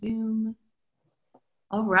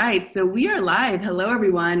All right, so we are live. Hello,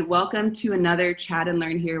 everyone. Welcome to another Chat and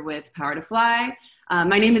Learn here with Power to Fly.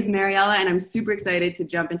 My name is Mariella, and I'm super excited to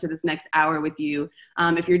jump into this next hour with you.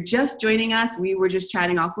 If you're just joining us, we were just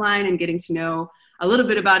chatting offline and getting to know a little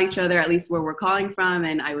bit about each other, at least where we're calling from,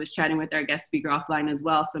 and I was chatting with our guest speaker offline as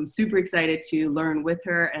well, so I'm super excited to learn with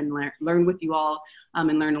her and learn with you all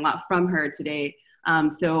and learn a lot from her today.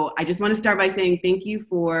 So I just want to start by saying thank you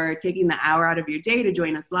for taking the hour out of your day to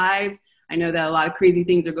join us live. I know that a lot of crazy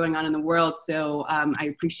things are going on in the world, so I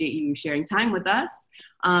appreciate you sharing time with us.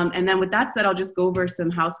 And then with that said, I'll just go over some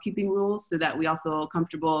housekeeping rules so that we all feel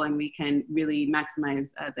comfortable and we can really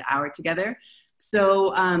maximize the hour together.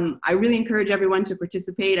 So I really encourage everyone to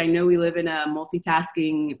participate. I know we live in a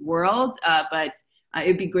multitasking world, but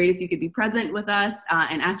it'd be great if you could be present with us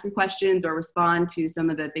and ask your questions or respond to some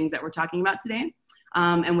of the things that we're talking about today.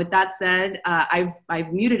 And with that said,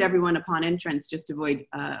 I've muted everyone upon entrance just to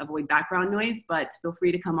avoid background noise, but feel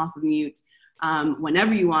free to come off of mute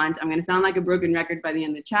whenever you want. I'm going to sound like a broken record by the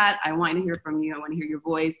end of the chat. I want to hear from you. I want to hear your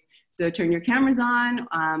voice. So turn your cameras on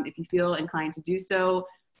if you feel inclined to do so.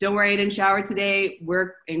 Don't worry, I didn't shower today.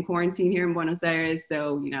 We're in quarantine here in Buenos Aires,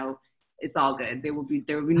 so it's all good. There will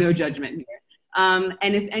be no judgment here.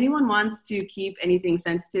 And if anyone wants to keep anything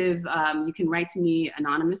sensitive, you can write to me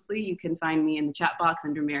anonymously. You can find me in the chat box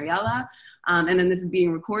under Mariella. And then this is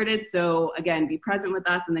being recorded. So again, be present with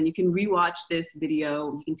us, and then you can rewatch this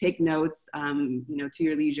video. You can take notes, to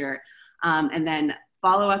your leisure. And then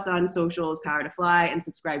follow us on socials, Power to Fly, and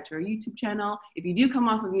subscribe to our YouTube channel. If you do come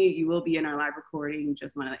off of mute, you will be in our live recording.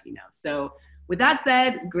 Just want to let you know. So with that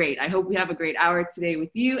said, great. I hope we have a great hour today with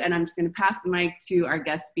you. And I'm just going to pass the mic to our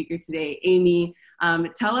guest speaker today, Amy.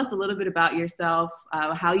 Tell us a little bit about yourself,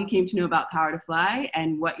 how you came to know about Power to Fly,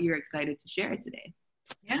 and what you're excited to share today.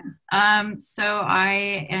 Yeah. So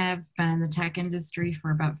I have been in the tech industry for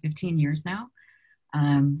about 15 years now.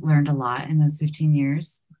 Learned a lot in those 15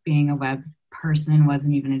 years. Being a web person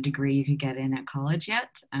wasn't even a degree you could get in at college yet.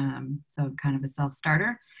 So kind of a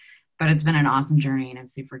self-starter. But it's been an awesome journey, and I'm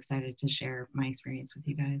super excited to share my experience with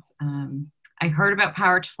you guys. I heard about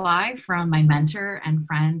Power to Fly from my mentor and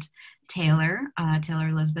friend, Taylor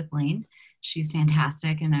Elizabeth Lane. She's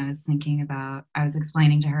fantastic, and I was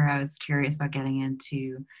explaining to her I was curious about getting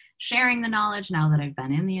into sharing the knowledge now that I've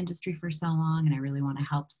been in the industry for so long, and I really want to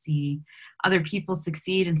help see other people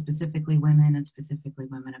succeed, and specifically women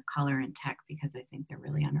of color in tech, because I think they're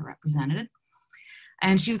really underrepresented.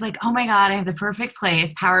 And she was like, oh my God, I have the perfect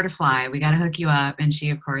place, Power to Fly. We got to hook you up. And she,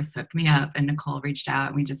 of course, hooked me up. And Nicole reached out,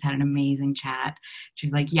 and we just had an amazing chat. She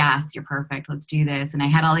was like, yes, you're perfect. Let's do this. And I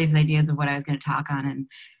had all these ideas of what I was going to talk on.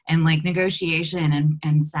 And like negotiation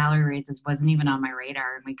and salary raises wasn't even on my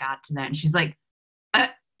radar. And we got to that. And she's like,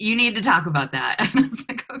 you need to talk about that. And I was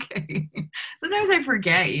like, okay. Sometimes I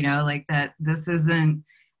forget, like that this isn't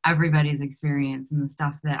everybody's experience. And the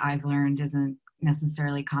stuff that I've learned isn't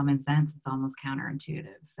necessarily common sense. It's almost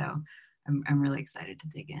counterintuitive. So I'm really excited to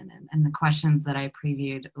dig in, and the questions that I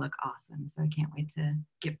previewed look awesome. So I can't wait to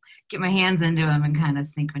get my hands into them and kind of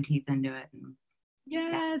sink my teeth into it.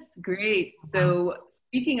 Yes, great. So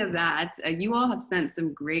speaking of that, you all have sent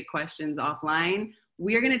some great questions offline.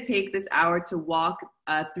 We are going to take this hour to walk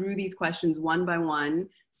through these questions one by one.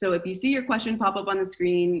 So if you see your question pop up on the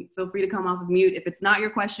screen, feel free to come off of mute. If it's not your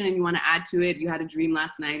question and you want to add to it, you had a dream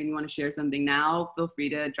last night and you want to share something now, feel free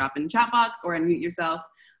to drop in the chat box or unmute yourself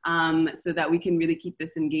so that we can really keep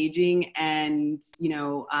this engaging. And,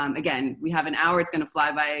 again, we have an hour. It's going to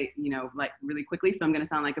fly by, like really quickly. So I'm going to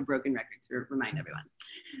sound like a broken record to remind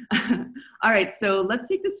everyone. All right, so let's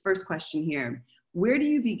take this first question here. Where do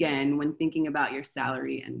you begin when thinking about your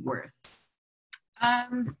salary and worth?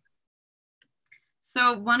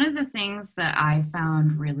 So one of the things that I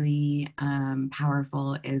found really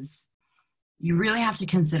powerful is you really have to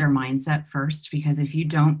consider mindset first, because if you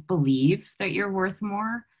don't believe that you're worth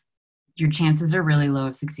more, your chances are really low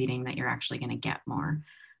of succeeding that you're actually going to get more.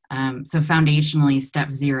 So foundationally,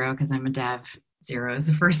 step 0, because I'm a dev, 0 is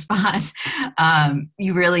the first spot.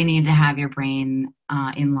 You really need to have your brain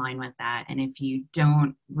in line with that. And if you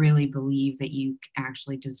don't really believe that you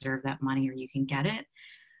actually deserve that money or you can get it,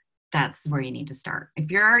 that's where you need to start. If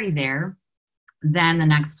you're already there, then the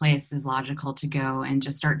next place is logical to go and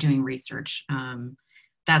just start doing research.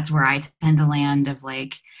 That's where I tend to land of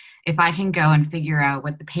like, if I can go and figure out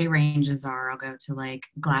what the pay ranges are, I'll go to like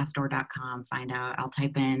glassdoor.com, find out, I'll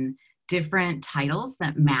type in different titles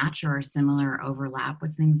that match or are similar overlap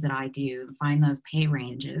with things that I do, find those pay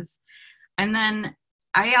ranges. And then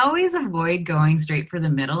I always avoid going straight for the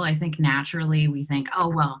middle. I think naturally we think, oh,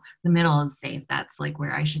 well, the middle is safe. That's like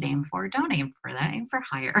where I should aim for. Don't aim for that. Aim for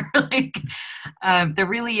higher. There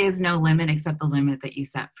really is no limit except the limit that you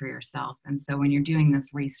set for yourself. And so when you're doing this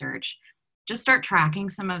research, just start tracking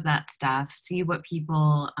some of that stuff. See what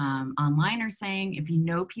people online are saying. If you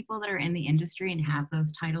know people that are in the industry and have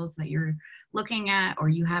those titles that you're looking at, or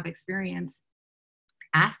you have experience,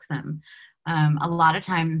 ask them. A lot of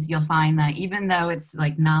times you'll find that even though it's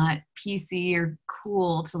like not PC or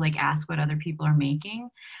cool to like ask what other people are making,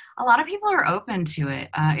 a lot of people are open to it,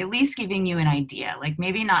 at least giving you an idea, like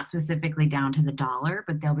maybe not specifically down to the dollar,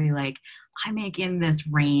 but they'll be like, I make in this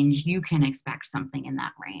range, you can expect something in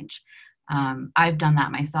that range. I've done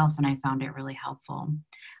that myself and I found it really helpful.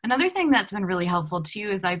 Another thing that's been really helpful too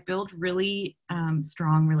is I build really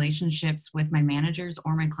strong relationships with my managers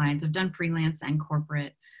or my clients. I've done freelance and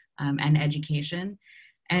corporate and education.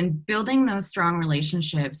 And building those strong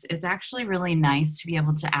relationships, it's actually really nice to be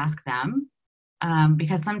able to ask them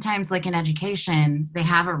because sometimes, like in education, they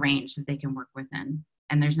have a range that they can work within,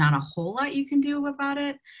 and there's not a whole lot you can do about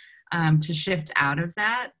it. To shift out of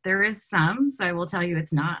that, there is some, so I will tell you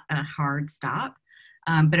it's not a hard stop,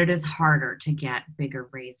 but it is harder to get bigger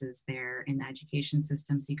raises there in the education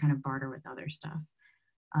system, so you kind of barter with other stuff.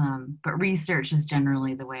 But research is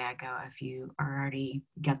generally the way I go if you are already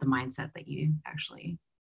get the mindset that you actually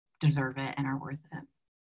deserve it and are worth it.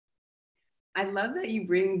 I love that you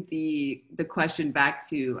bring the question back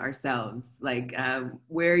to ourselves, like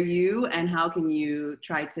where are you and how can you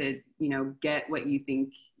try to, you know, get what you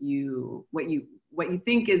think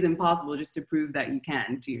is impossible just to prove that you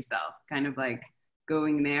can to yourself, kind of like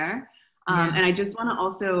going there. Yeah. And I just want to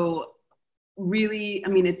also really, I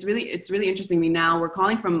mean, it's really interesting to me now. We're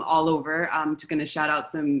calling from all over. I'm just going to shout out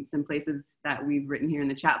some places that we've written here in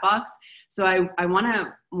the chat box. So I want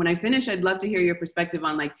to, when I finish, I'd love to hear your perspective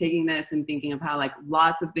on like taking this and thinking of how like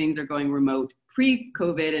lots of things are going remote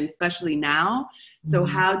pre-COVID and especially now. So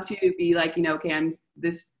how to be like, you know, okay, I'm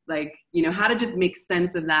this, like, you know, how to just make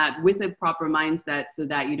sense of that with a proper mindset so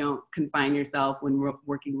that you don't confine yourself when we're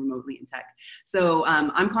working remotely in tech. So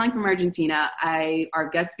I'm calling from Argentina. Our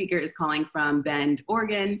guest speaker is calling from Bend,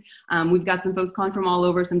 Oregon. We've got some folks calling from all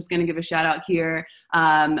over, so I'm just going to give a shout out here.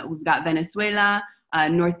 We've got Venezuela,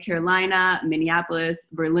 North Carolina, Minneapolis,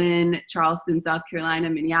 Berlin, Charleston, South Carolina,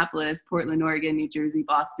 Minneapolis, Portland, Oregon, New Jersey,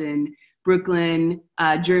 Boston, Brooklyn,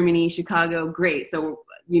 Germany, Chicago. Great. So,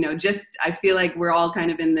 you know, just, I feel like we're all kind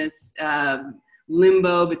of in this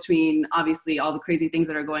limbo between obviously all the crazy things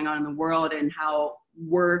that are going on in the world and how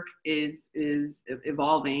work is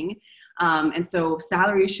evolving. And so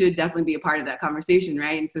salary should definitely be a part of that conversation,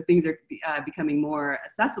 right? And so things are becoming more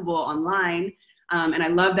accessible online. And I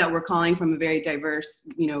love that we're calling from a very diverse,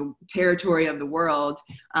 you know, territory of the world.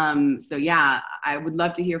 So yeah, I would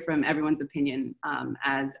love to hear from everyone's opinion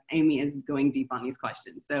as Amy is going deep on these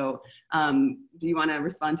questions. So do you want to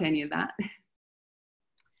respond to any of that?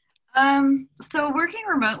 So working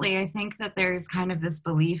remotely, I think that there's kind of this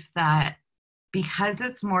belief that because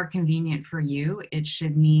it's more convenient for you, it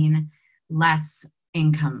should mean less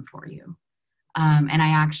income for you. And I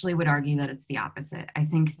actually would argue that it's the opposite. I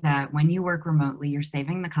think that when you work remotely, you're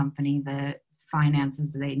saving the company the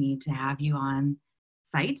finances they need to have you on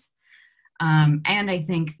site. And I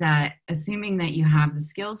think that assuming that you have the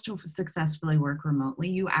skills to successfully work remotely,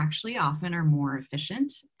 you actually often are more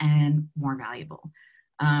efficient and more valuable.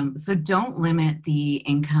 So don't limit the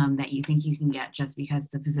income that you think you can get just because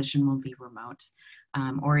the position will be remote.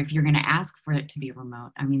 Or if you're going to ask for it to be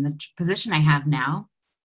remote. I mean, the position I have now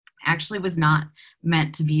actually was not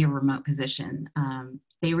meant to be a remote position.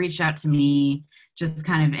 They reached out to me just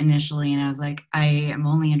kind of initially, and I was like, I am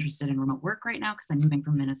only interested in remote work right now because I'm moving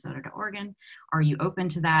from Minnesota to Oregon. Are you open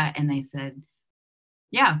to that? And they said,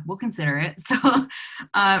 yeah, we'll consider it. So,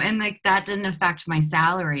 and like that didn't affect my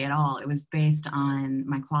salary at all. It was based on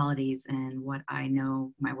my qualities and what I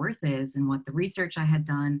know my worth is and what the research I had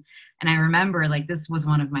done. And I remember like this was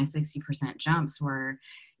one of my 60% jumps where,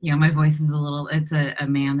 you know, my voice is a little, it's a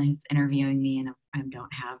man that's interviewing me and I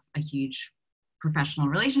don't have a huge professional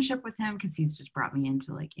relationship with him because he's just brought me in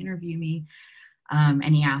to like interview me.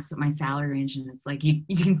 And he asked what my salary range, and it's like you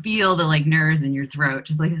can feel the like nerves in your throat,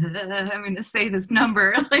 just like I'm going to say this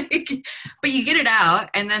number, like, but you get it out,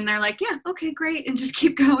 and then they're like, yeah, okay, great, and just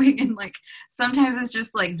keep going. And like sometimes it's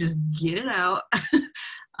just like just get it out,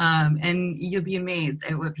 and you'll be amazed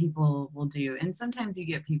at what people will do. And sometimes you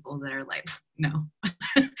get people that are like, no,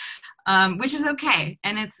 which is okay,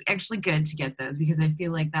 and it's actually good to get those because I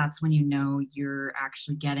feel like that's when you know you're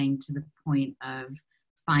actually getting to the point of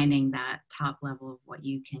finding that top level of what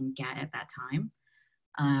you can get at that time.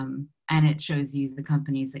 And it shows you the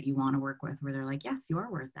companies that you want to work with where they're like, yes, you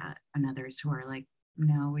are worth that. And others who are like,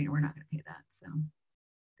 no, we're not going to pay that. So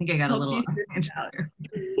I think I got Helps a little. you out.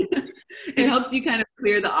 It helps you kind of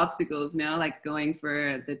clear the obstacles, like going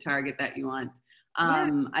for the target that you want.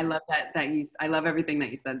 Yeah. I love I love everything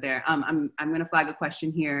that you said there. I'm going to flag a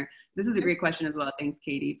question here. This is a great question as well. Thanks,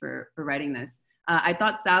 Katie, for writing this. I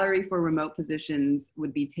thought salary for remote positions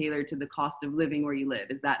would be tailored to the cost of living where you live.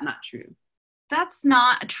 Is that not true? That's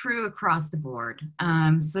not true across the board.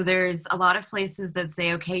 So there's a lot of places that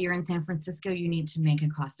say, okay, you're in San Francisco, you need to make a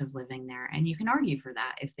cost of living there. And you can argue for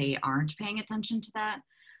that if they aren't paying attention to that.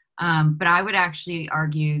 But I would actually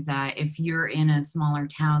argue that if you're in a smaller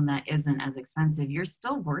town that isn't as expensive, you're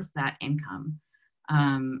still worth that income.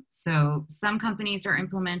 So some companies are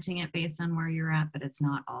implementing it based on where you're at, but it's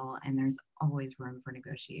not all. And there's always room for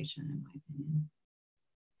negotiation, in my opinion.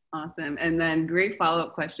 Awesome. And then great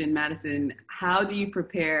follow-up question, Madison. How do you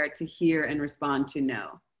prepare to hear and respond to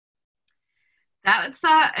no? That's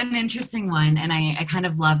an interesting one. And I kind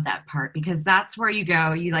of love that part because that's where you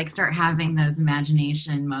go. You like start having those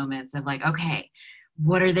imagination moments of like, okay,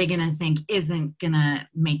 what are they going to think isn't going to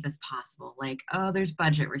make this possible? Like, oh, there's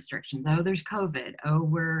budget restrictions. Oh, there's COVID. Oh,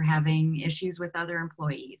 we're having issues with other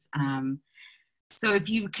employees. So if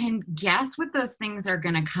you can guess what those things are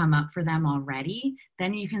going to come up for them already,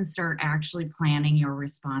 then you can start actually planning your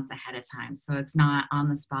response ahead of time. So it's not on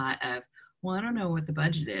the spot of, well, I don't know what the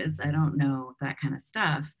budget is. I don't know that kind of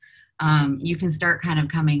stuff. You can start kind of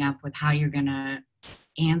coming up with how you're going to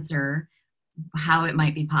answer, how it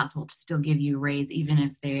might be possible to still give you a raise, even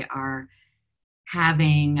if they are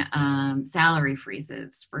having salary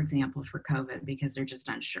freezes, for example, for COVID, because they're just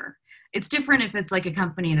unsure. It's different if it's like a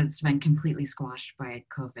company that's been completely squashed by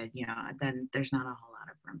COVID, then there's not a whole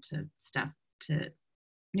lot of room to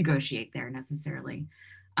negotiate there necessarily.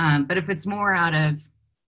 But if it's more out of,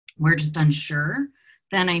 we're just unsure,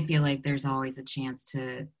 then I feel like there's always a chance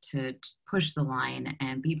to push the line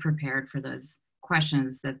and be prepared for those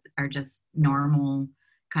questions that are just normal,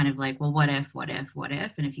 kind of like, well, what if?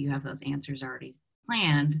 And if you have those answers already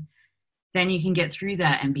planned, then you can get through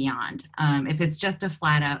that and beyond. If it's just a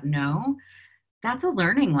flat out no, that's a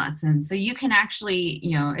learning lesson. So you can actually,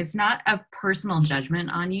 it's not a personal judgment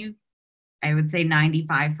on you. I would say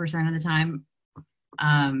 95% of the time.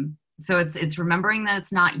 So it's remembering that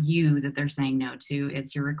it's not you that they're saying no to,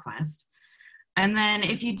 it's your request. And then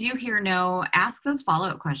if you do hear no, ask those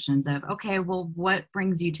follow-up questions of, okay, well, what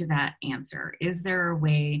brings you to that answer? Is there a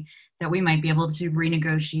way that we might be able to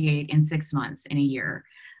renegotiate in 6 months, in a year?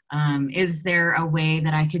 Is there a way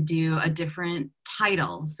that I could do a different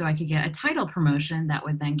title so I could get a title promotion that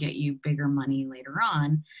would then get you bigger money later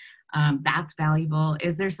on? That's valuable.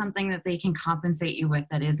 Is there something that they can compensate you with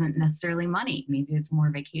that isn't necessarily money? Maybe it's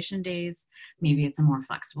more vacation days. Maybe it's a more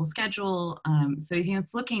flexible schedule. So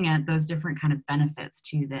it's looking at those different kind of benefits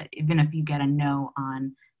too, that even if you get a no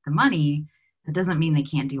on the money, that doesn't mean they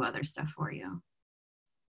can't do other stuff for you.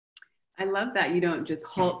 I love that you don't just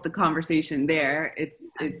halt the conversation there.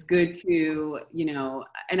 It's good to,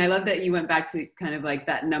 and I love that you went back to kind of like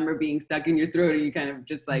that number being stuck in your throat, or you kind of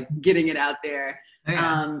just like getting it out there. Oh,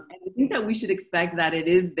 yeah. And I think that we should expect that it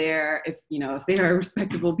is there. If they are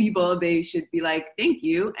respectable people, they should be like, thank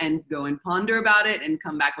you, and go and ponder about it and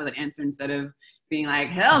come back with an answer instead of being like,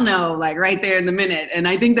 hell no, like right there in the minute. And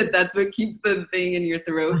I think that that's what keeps the thing in your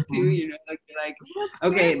throat too. You're like,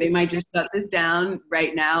 okay, they might just shut this down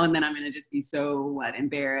right now, and then I'm going to just be so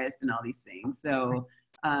embarrassed and all these things. So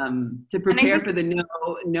to prepare for the no,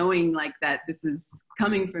 knowing like that this is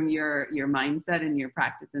coming from your mindset and your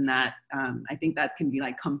practice in that, I think that can be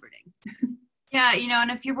like comforting. Yeah,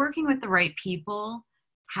 and if you're working with the right people,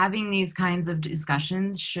 having these kinds of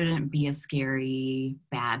discussions shouldn't be a scary,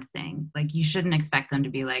 bad thing. Like, you shouldn't expect them to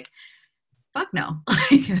be like, fuck no.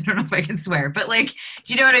 I don't know if I can swear, but like,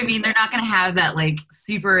 do you know what I mean? They're not going to have that like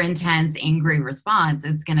super intense, angry response.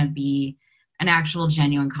 It's going to be an actual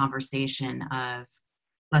genuine conversation of,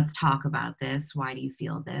 let's talk about this. Why do you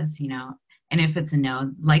feel this? And if it's a no,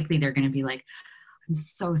 likely they're going to be like, I'm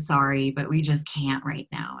so sorry, but we just can't right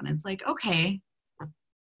now. And it's like, okay,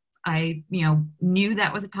 I, knew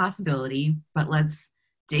that was a possibility, but let's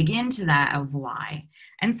dig into that of why.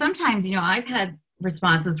 And sometimes, I've had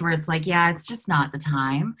responses where it's like, yeah, it's just not the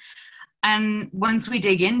time. And once we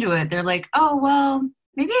dig into it, they're like, oh, well,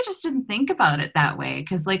 maybe I just didn't think about it that way.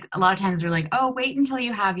 Cause like a lot of times they're like, oh, wait until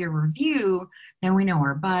you have your review. Then we know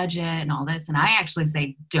our budget and all this. And I actually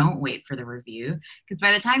say, don't wait for the review. Cause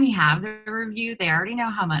by the time you have the review, they already know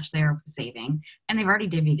how much they're saving and they've already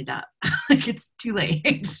divvied it up. Like, it's too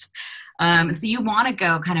late. So you want to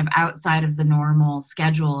go kind of outside of the normal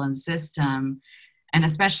schedule and system And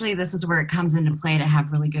especially this is where it comes into play to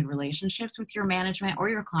have really good relationships with your management or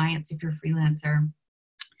your clients if you're a freelancer,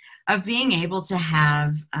 of being able to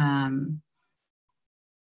have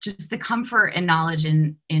just the comfort and knowledge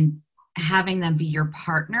in having them be your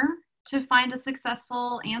partner to find a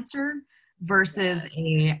successful answer versus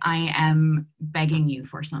I am begging you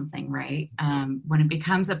for something, right? When it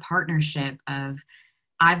becomes a partnership of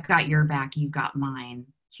I've got your back, you've got mine,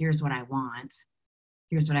 here's what I want,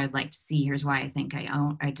 here's what I'd like to see, here's why I think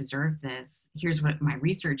I deserve this, here's what my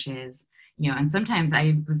research is, and sometimes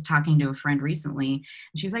I was talking to a friend recently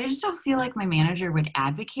and she was like, I just don't feel like my manager would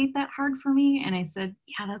advocate that hard for me. And I said,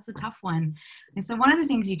 yeah, that's a tough one. And so one of the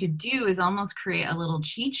things you could do is almost create a little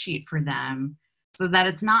cheat sheet for them so that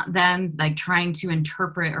it's not them like trying to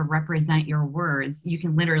interpret or represent your words. You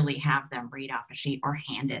can literally have them read off a sheet or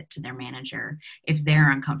hand it to their manager if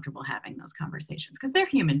they're uncomfortable having those conversations, because they're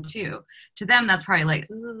human too. To them, that's probably like,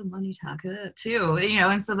 oh, money talk too,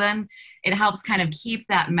 and so then it helps kind of keep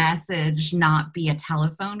that message not be a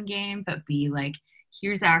telephone game, but be like,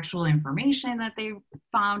 here's actual information that they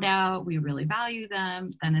found out. We really value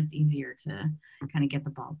them. Then it's easier to kind of get the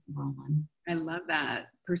ball rolling. I love that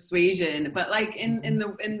persuasion, but like in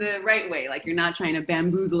the right way. Like you're not trying to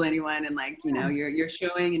bamboozle anyone, and like you're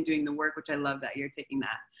showing and doing the work, which I love that you're taking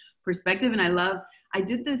that perspective. And I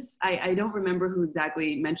did this. I don't remember who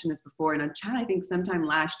exactly mentioned this before in a chat. I think sometime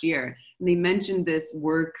last year, and they mentioned this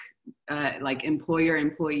work like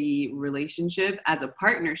employer-employee relationship as a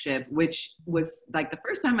partnership, which was like the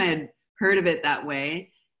first time I had heard of it that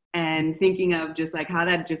way. And thinking of just like how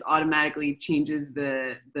that just automatically changes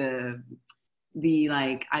the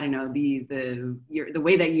like, I don't know, the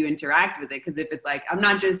way that you interact with it. Because if it's like, I'm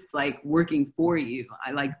not just like working for you,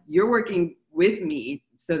 you're working with me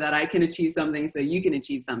so that I can achieve something, so you can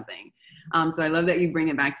achieve something. So I love that you bring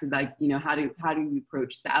it back to like, how do you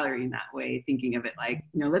approach salary in that way, thinking of it like,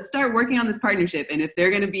 let's start working on this partnership. And if they're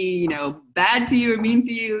going to be, bad to you or mean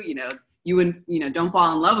to you, you wouldn't, don't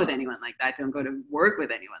fall in love with anyone like that. Don't go to work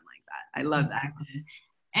with anyone like that. I love that.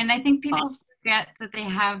 And I think people forget that they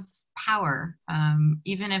have power,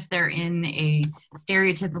 even if they're in a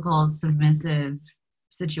stereotypical submissive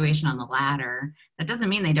situation on the ladder. That doesn't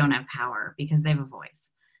mean they don't have power, because they have a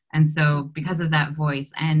voice. And so because of that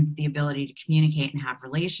voice and the ability to communicate and have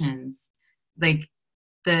relations, like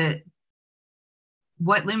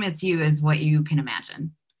what limits you is what you can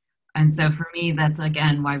imagine. And so for me, that's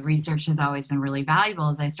again why research has always been really valuable.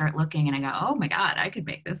 As I start looking and I go, oh my God, I could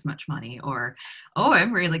make this much money, or oh,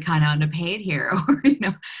 I'm really kind of underpaid here, or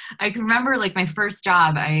I can remember like my first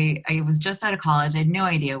job. I was just out of college. I had no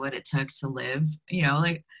idea what it took to live.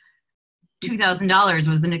 Like $2,000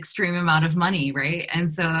 was an extreme amount of money, right?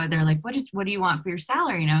 And so they're like, what do you want for your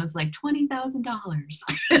salary? And I was like,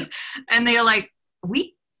 $20,000, and they're like,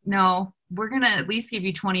 no, we're going to at least give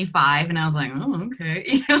you 25. And I was like, oh,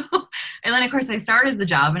 okay. And then of course I started the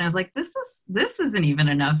job and I was like, this isn't even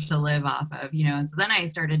enough to live off of, And so then I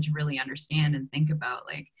started to really understand and think about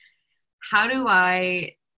like, how do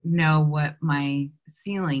I know what my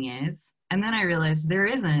ceiling is? And then I realized there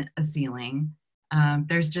isn't a ceiling.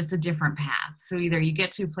 There's just a different path. So either you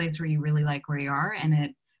get to a place where you really like where you are and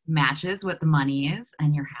it matches what the money is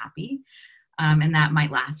and you're happy. And that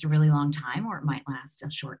might last a really long time, or it might last a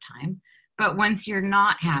short time. But once you're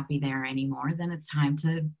not happy there anymore, then it's time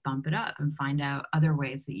to bump it up and find out other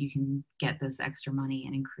ways that you can get this extra money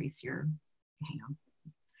and increase your,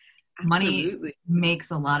 Absolutely. Money makes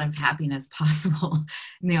a lot of happiness possible.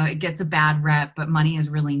 It gets a bad rep, but money is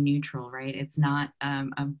really neutral, right? It's not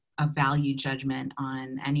a value judgment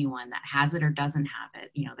on anyone that has it or doesn't have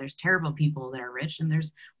it. There's terrible people that are rich and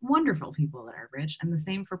there's wonderful people that are rich, and the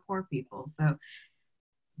same for poor people. So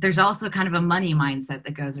there's also kind of a money mindset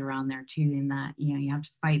that goes around there too, in that, you have to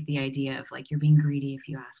fight the idea of like, you're being greedy if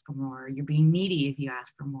you ask for more, or you're being needy if you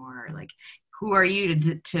ask for more, or like, who are you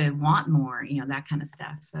to want more, that kind of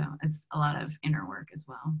stuff. So it's a lot of inner work as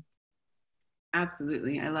well.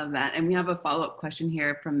 Absolutely. I love that. And we have a follow-up question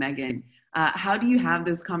here from Megan. How do you have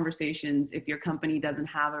those conversations if your company doesn't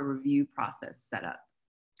have a review process set up?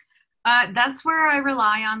 That's where I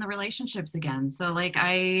rely on the relationships again. So like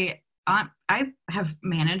I have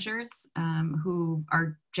managers who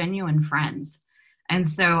are genuine friends. And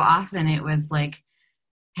so often it was like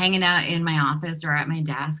hanging out in my office or at my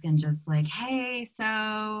desk and just like, hey, so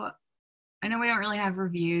I know we don't really have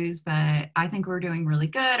reviews, but I think we're doing really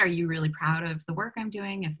good. Are you really proud of the work I'm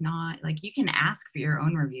doing? If not, like, you can ask for your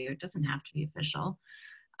own review. It doesn't have to be official.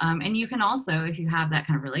 And you can also, if you have that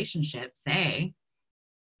kind of relationship, say,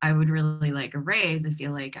 I would really like a raise. I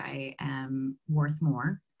feel like I am worth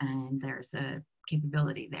more and there's a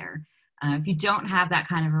capability there. If you don't have that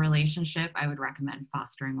kind of a relationship, I would recommend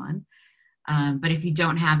fostering one. But if you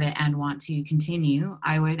don't have it and want to continue,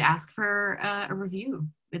 I would ask for a review.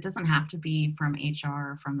 It doesn't have to be from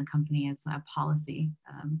HR or from the company as a policy.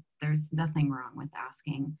 There's nothing wrong with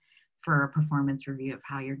asking for a performance review of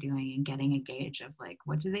how you're doing and getting a gauge of like,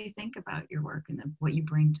 what do they think about your work and what you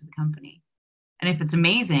bring to the company? And if it's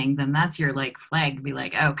amazing, then that's your like flag to be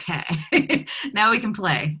like, okay, now we can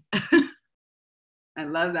play. I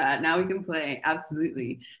love that. Now we can play.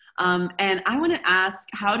 Absolutely. And I want to ask,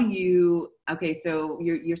 how do you, okay, so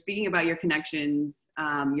you're speaking about your connections,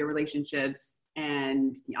 your relationships,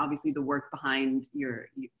 and obviously the work behind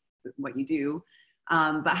what you do.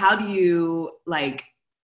 But how do you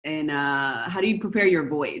how do you prepare your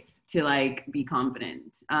voice to like be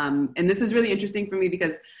confident? And this is really interesting for me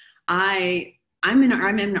because I'm in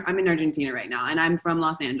Argentina right now, and I'm from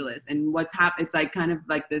Los Angeles. And it's like kind of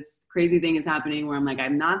like this crazy thing is happening where I'm like,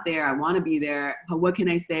 I'm not there. I want to be there. What can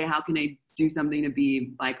I say? How can I do something to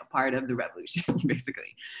be like a part of the revolution,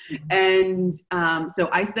 basically? And so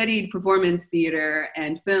I studied performance theater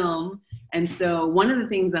and film. And so one of the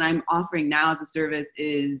things that I'm offering now as a service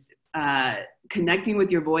is connecting with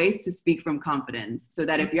your voice to speak from confidence, so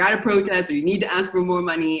that if you're at a protest or you need to ask for more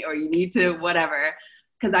money or you need to whatever,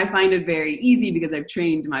 because I find it very easy because I've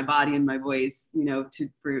trained my body and my voice,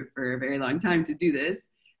 for a very long time to do this.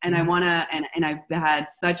 And I want to, and I've had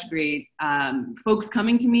such great folks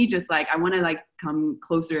coming to me, just like, I want to like come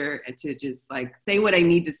closer to just like say what I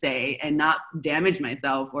need to say and not damage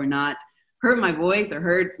myself or not hurt my voice or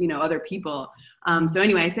hurt, other people. So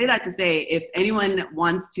anyway, I say that to say, if anyone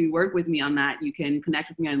wants to work with me on that, you can connect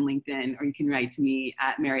with me on LinkedIn, or you can write to me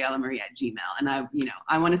at mariellamarie@gmail. And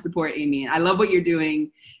I want to support Amy. I love what you're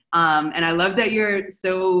doing. And I love that you're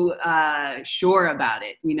so sure about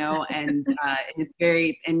it, and it's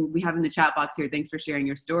and we have in the chat box here, thanks for sharing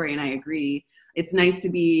your story. And I agree. It's nice to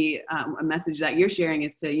be, a message that you're sharing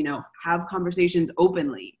is to, have conversations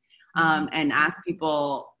openly, and ask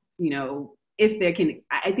people, if they can.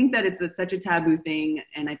 I think that it's such a taboo thing.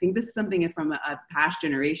 And I think this is something from a past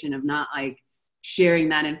generation of not like sharing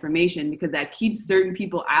that information, because that keeps certain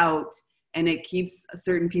people out and it keeps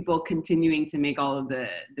certain people continuing to make all of the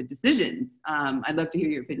decisions. I'd love to hear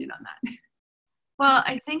your opinion on that. Well,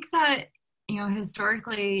 I think that,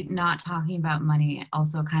 historically not talking about money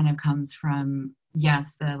also kind of comes from,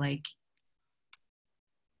 yes, the like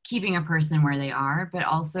keeping a person where they are, but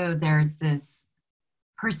also there's this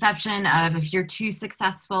perception of if you're too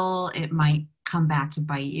successful, it might come back to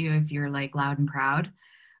bite you if you're like loud and proud.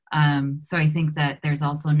 So I think that there's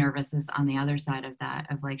also nervousness on the other side of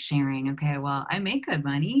that, of like sharing, okay, well, I make good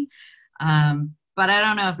money, but I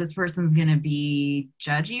don't know if this person's going to be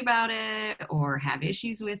judgy about it or have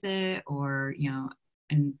issues with it, or,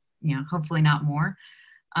 hopefully not more.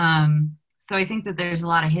 So I think that there's a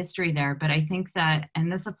lot of history there, but I think that,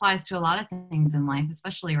 and this applies to a lot of things in life,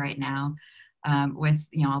 especially right now, with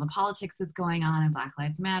all the politics that's going on and Black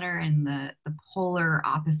Lives Matter and the polar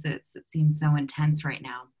opposites that seem so intense right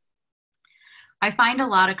now. I find a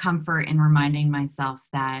lot of comfort in reminding myself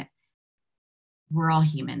that we're all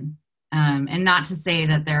human, and not to say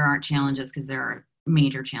that there aren't challenges, because there are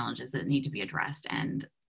major challenges that need to be addressed and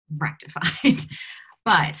rectified.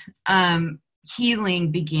 But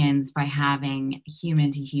healing begins by having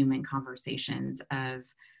human to human conversations of,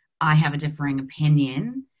 I have a differing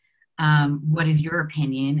opinion. What is your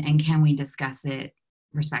opinion, and can we discuss it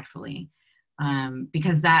respectfully?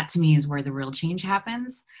 Because that to me is where the real change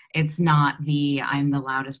happens. It's not I'm the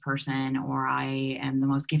loudest person or I am the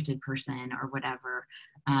most gifted person or whatever.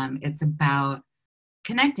 It's about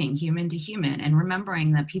connecting human to human and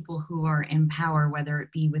remembering that people who are in power, whether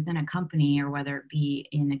it be within a company or whether it be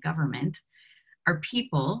in a government, are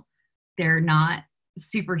people. They're not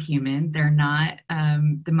superhuman. They're not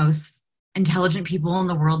the most intelligent people in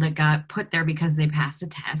the world that got put there because they passed a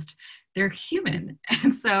test. They're human.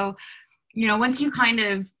 And so, once you kind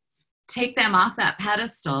of take them off that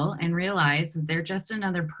pedestal and realize that they're just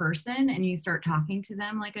another person, and you start talking to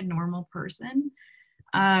them like a normal person,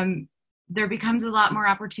 there becomes a lot more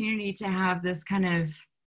opportunity to have this kind of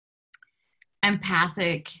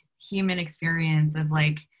empathic human experience of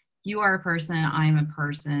like, you are a person, I'm a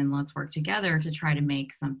person, let's work together to try to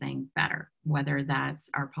make something better, whether that's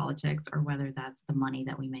our politics or whether that's the money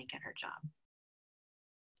that we make at our job.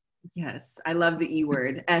 Yes, I love the E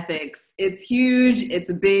word, ethics. It's huge.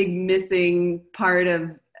 It's a big missing part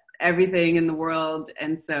of everything in the world.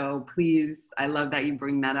 And so please, I love that you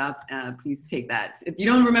bring that up. Please take that. If you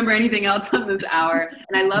don't remember anything else on this hour,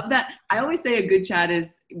 and I love that. I always say a good chat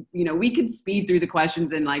is, we could speed through the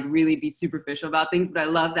questions and like really be superficial about things, but I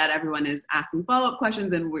love that everyone is asking follow-up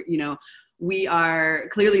questions, and we are,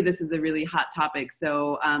 clearly this is a really hot topic.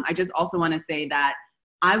 So I just also want to say that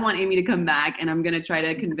I want Amy to come back, and I'm going to try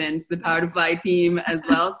to convince the Power to Fly team as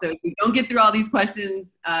well. So if we don't get through all these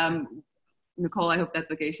questions, Nicole, I hope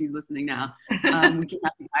that's okay. She's listening now. We can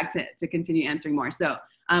have you back to continue answering more. So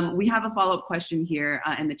we have a follow-up question here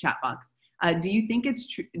in the chat box. Do you think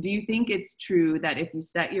it's true that if you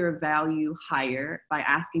set your value higher by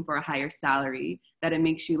asking for a higher salary, that it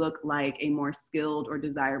makes you look like a more skilled or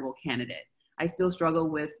desirable candidate? I still struggle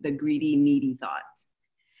with the greedy, needy thought.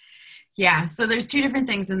 Yeah, so there's two different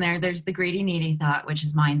things in there. There's the greedy, needy thought, which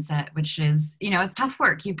is mindset, which is, it's tough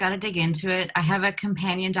work. You've got to dig into it. I have a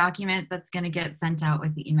companion document that's going to get sent out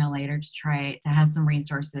with the email later to have some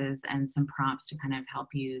resources and some prompts to kind of help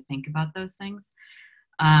you think about those things.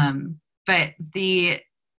 But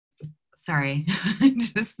sorry, I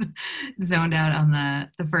just zoned out on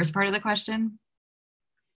the first part of the question.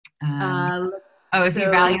 If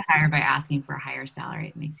you value higher by asking for a higher salary,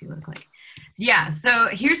 it makes you look like. Yeah, so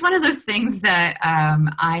here's one of those things that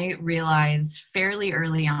I realized fairly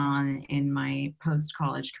early on in my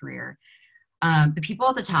post-college career. The people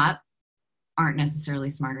at the top aren't necessarily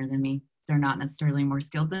smarter than me. They're not necessarily more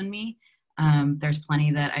skilled than me. There's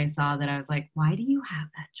plenty that I saw that I was like, why do you have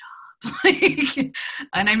that job?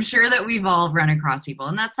 And I'm sure that we've all run across people.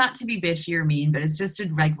 And that's not to be bitchy or mean, but it's just to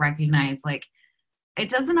recognize it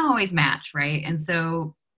doesn't always match, right? And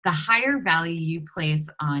so the higher value you place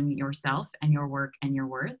on yourself and your work and your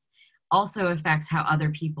worth also affects how other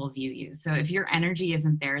people view you. So if your energy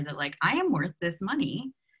isn't there that I am worth this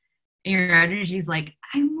money, and your energy is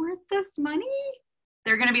I'm worth this money,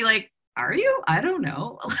 they're going to be like, are you? I don't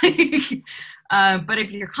know. But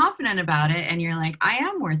if you're confident about it and you're like, I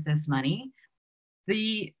am worth this money,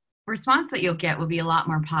 the response that you'll get will be a lot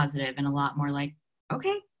more positive and a lot more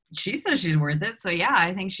okay, she says she's worth it. So yeah,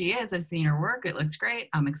 I think she is. I've seen her work. It looks great.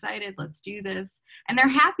 I'm excited. Let's do this. And they're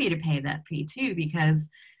happy to pay that fee too, because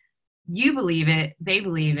you believe it, they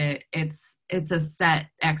believe it. It's a set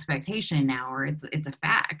expectation now, or it's a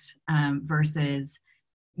fact, versus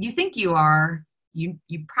you think you are, you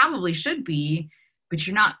probably should be, but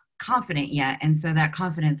you're not confident yet. And so that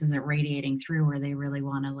confidence isn't radiating through where they really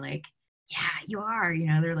want to yeah, you are,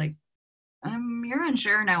 they're like, you're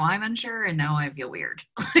unsure, now I'm unsure, and now I feel weird.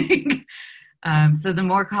 So the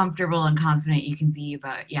more comfortable and confident you can be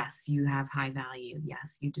about, yes, you have high value,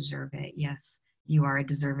 yes, you deserve it, yes, you are a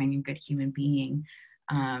deserving and good human being,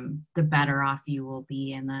 the better off you will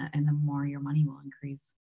be, and the more your money will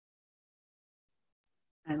increase.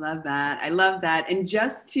 I love that. I love that. And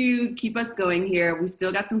just to keep us going here, we've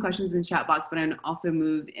still got some questions in the chat box, but I'm going to also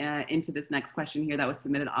move into this next question here that was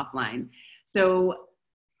submitted offline. So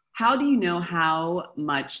how do you know how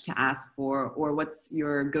much to ask for, or what's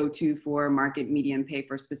your go-to for market median pay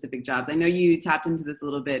for specific jobs? I know you tapped into this a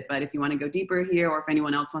little bit, but if you want to go deeper here, or if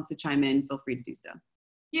anyone else wants to chime in, feel free to do so.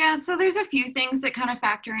 Yeah, so there's a few things that kind of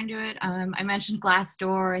factor into it. I mentioned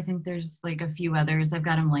Glassdoor. I think there's a few others. I've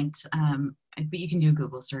got them linked, but you can do a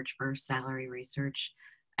Google search for salary research.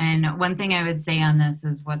 And one thing I would say on this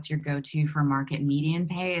is, what's your go-to for market median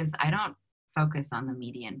pay is, I don't focus on the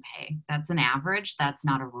median pay. That's an average. That's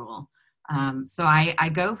not a rule. So I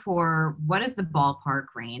go for, what is the ballpark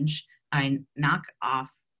range? I knock off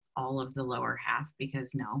all of the lower half,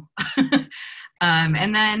 because no.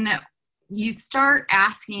 And then you start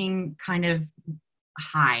asking kind of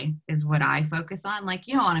high is what I focus on.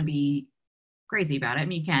 You don't want to be crazy about it. I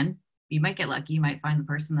mean, you might get lucky. You might find the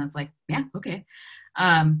person that's yeah, okay.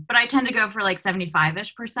 But I tend to go for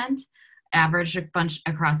 75-ish%. Average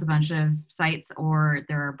across a bunch of sites, or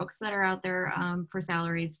there are books that are out there for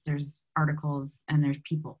salaries, there's articles, and there's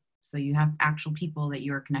people. So you have actual people that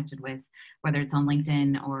you are connected with, whether it's on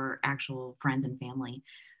LinkedIn or actual friends and family.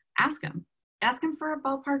 Ask them for a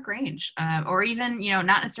ballpark range, or even,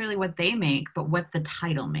 not necessarily what they make, but what the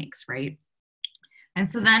title makes, right? And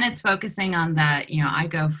so then it's focusing on that. I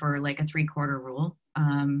go for a 3/4 rule,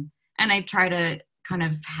 and I try to kind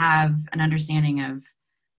of have an understanding of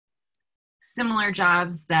similar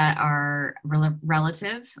jobs that are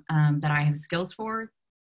relative, that I have skills for.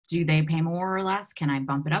 Do they pay more or less? Can I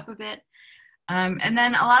bump it up a bit? And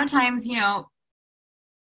then a lot of times,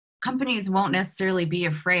 companies won't necessarily be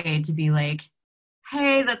afraid to be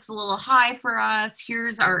hey, that's a little high for us.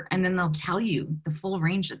 And then they'll tell you the full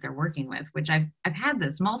range that they're working with, which I've had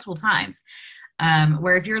this multiple times.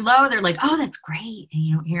 Where if you're low, they're like, oh, that's great. And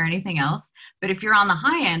you don't hear anything else. But if you're on the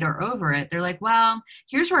high end or over it, they're like, well,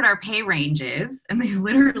 here's what our pay range is. And they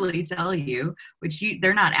literally tell you,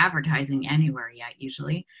 they're not advertising anywhere yet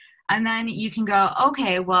usually. And then you can go,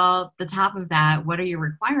 okay, well, the top of that, what are your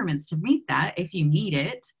requirements to meet that? If you meet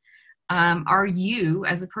it, are you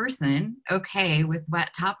as a person okay with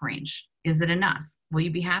that top range? Is it enough? Will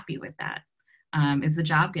you be happy with that? Is the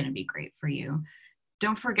job going to be great for you?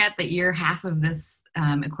 Don't forget that you're half of this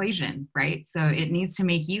equation, right? So it needs to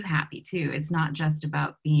make you happy too. It's not just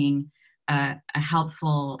about being a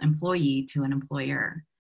helpful employee to an employer.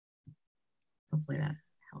 Hopefully that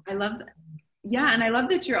helps. I love that. Yeah, and I love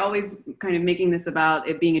that you're always kind of making this about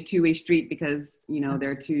it being a two-way street because, you know,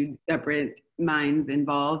 there are two separate minds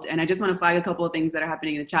involved. And I just want to flag a couple of things that are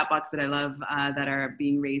happening in the chat box that I love that are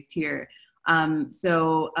being raised here.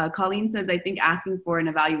 So Colleen says, I think asking for an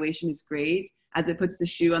evaluation is great as it puts the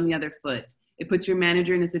shoe on the other foot. It puts your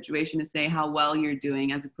manager in a situation to say how well you're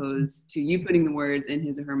doing as opposed to you putting the words in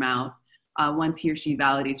his or her mouth. Once he or she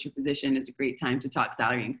validates your position, is a great time to talk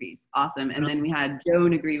salary increase. Awesome. And then we had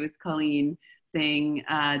Joan agree with Colleen saying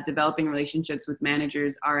developing relationships with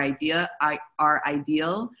managers are ideal.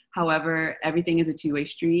 However, everything is a two-way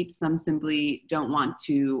street. Some simply don't want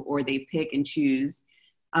to, or they pick and choose.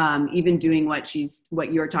 Even doing what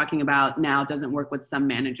you're talking about now doesn't work with some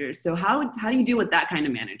managers. So how do you deal with that kind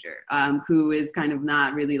of manager who is kind of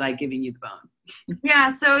not really like giving you the bone? Yeah.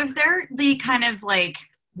 So if they're the kind of like,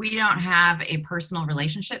 we don't have a personal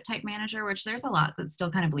relationship type manager, which there's a lot that still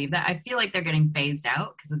kind of believe that. I feel like they're getting phased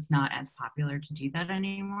out because it's not as popular to do that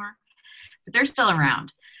anymore, but they're still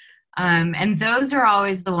around. And those are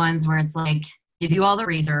always the ones where it's like, you do all the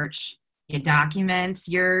research, you document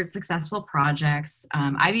your successful projects.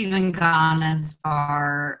 I've even gone as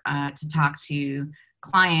far to talk to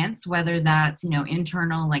clients, whether that's, you know,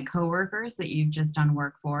 internal like coworkers that you've just done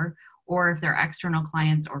work for, or if they're external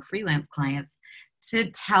clients or freelance clients,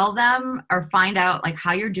 to tell them or find out like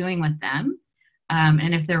how you're doing with them.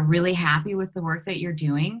 And if they're really happy with the work that you're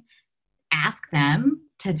doing, ask them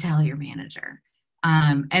to tell your manager.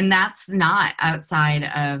 And that's not outside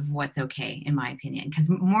of what's okay, in my opinion, because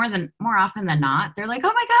more often than not, they're like,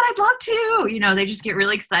 oh my God, I'd love to, you know, they just get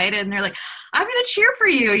really excited and they're like, I'm going to cheer for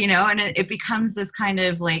you, you know, and it becomes this kind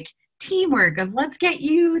of like teamwork of let's get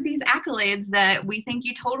you these accolades that we think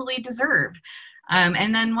you totally deserve.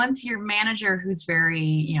 And then once your manager, who's very,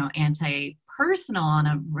 you know, anti-personal on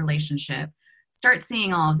a relationship, starts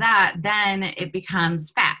seeing all of that, then it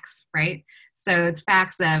becomes facts, right? So it's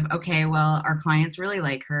facts of, okay, well, our clients really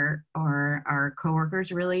like her, or our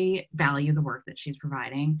coworkers really value the work that she's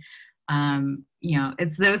providing. You know,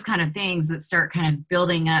 it's those kind of things that start kind of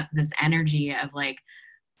building up this energy of like,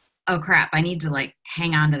 oh crap, I need to like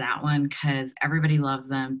hang on to that one because everybody loves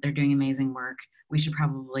them. They're doing amazing work. We should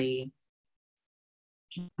probably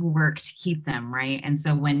work to keep them, right? And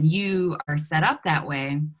so when you are set up that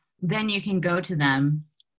way, then you can go to them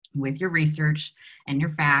with your research and your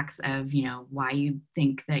facts of, you know, why you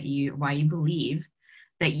believe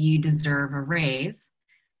that you deserve a raise.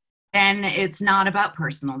 Then it's not about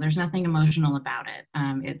personal. There's nothing emotional about it.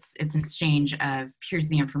 It's an exchange of here's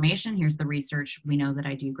the information, here's the research. We know that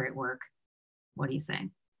I do great work. What do you say?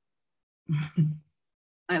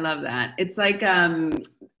 I love that. It's like,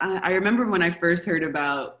 I remember when I first heard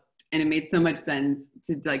about, and it made so much sense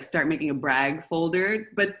to like start making a brag folder,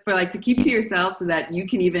 but for like to keep to yourself so that you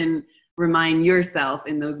can even remind yourself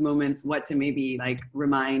in those moments what to maybe like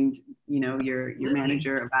remind, you know, your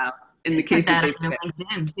manager about in the case that on your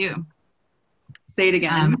LinkedIn too. Say it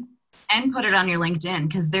again. And put it on your LinkedIn,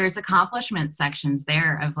 because there's accomplishment sections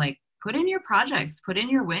there of like, put in your projects, put in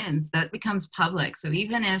your wins. That becomes public. So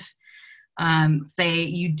even if say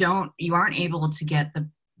you aren't able to get the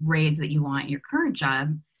raise that you want in your current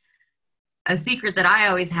job, a secret that I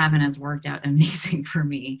always have and has worked out amazing for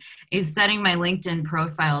me is setting my LinkedIn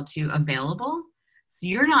profile to available. So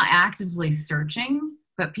you're not actively searching,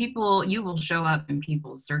 but you will show up in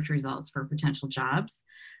people's search results for potential jobs.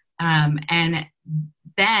 And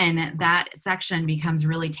then that section becomes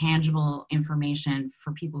really tangible information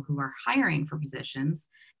for people who are hiring for positions,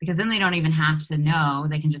 because then they don't even have to know,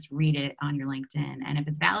 they can just read it on your LinkedIn. And if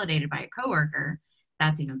it's validated by a coworker,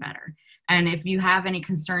 that's even better. And if you have any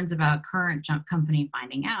concerns about current company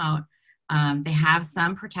finding out, they have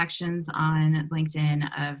some protections on LinkedIn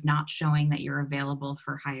of not showing that you're available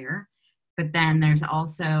for hire. But then there's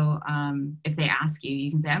also, if they ask you, you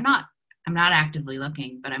can say, I'm not actively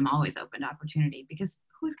looking, but I'm always open to opportunity, because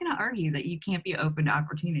who's going to argue that you can't be open to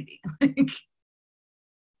opportunity?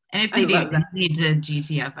 And if they do, they need to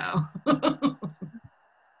GTFO.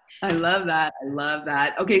 I love that. I love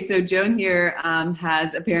that. Okay, so Joan here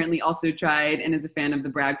has apparently also tried and is a fan of the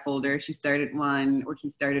brag folder. She started one, or he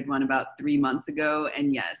started one about 3 months ago,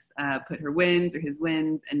 and yes, put her wins or his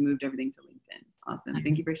wins and moved everything to LinkedIn. Awesome.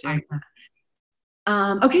 Thank you for sharing.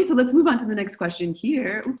 Awesome. Okay, so let's move on to the next question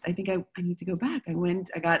here. Oops, I think I need to go back.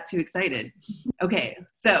 I got too excited. Okay,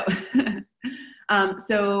 so,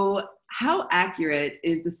 so how accurate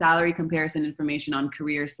is the salary comparison information on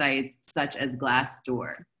career sites such as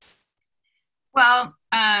Glassdoor? Well,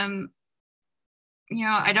 I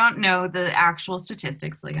don't know the actual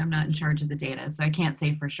statistics. Like, I'm not in charge of the data, so I can't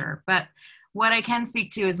say for sure. But what I can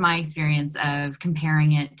speak to is my experience of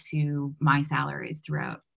comparing it to my salaries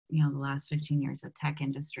throughout, the last 15 years of tech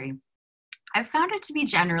industry. I've found it to be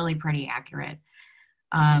generally pretty accurate.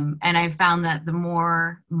 And I've found that the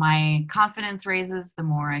more my confidence raises, the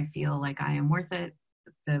more I feel like I am worth it,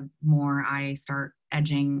 the more I start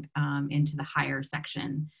edging into the higher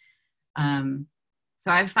section.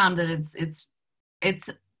 So I've found that it's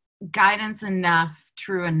guidance enough,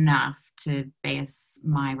 true enough to base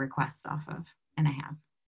my requests off of, and I have.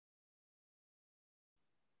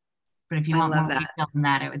 But if you want more detail than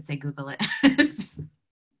that, I would say Google it.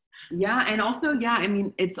 Yeah. And also, yeah, I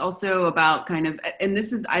mean, it's also about kind of, and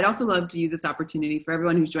I'd also love to use this opportunity for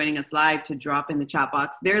everyone who's joining us live to drop in the chat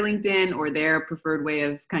box their LinkedIn or their preferred way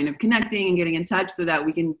of kind of connecting and getting in touch so that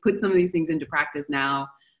we can put some of these things into practice now.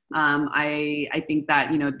 I think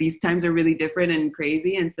that, these times are really different and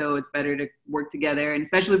crazy. And so it's better to work together. And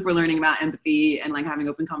especially if we're learning about empathy and like having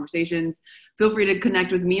open conversations, feel free to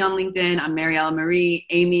connect with me on LinkedIn. I'm Mariella Marie.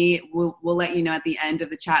 Amy, we'll let you know at the end of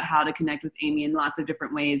the chat how to connect with Amy in lots of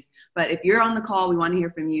different ways. But if you're on the call, we want to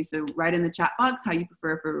hear from you. So write in the chat box how you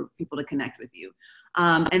prefer for people to connect with you.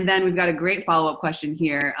 And then we've got a great follow-up question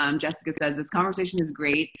here. Jessica says, this conversation is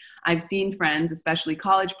great. I've seen friends, especially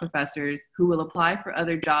college professors, who will apply for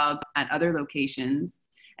other jobs at other locations,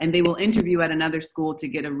 and they will interview at another school to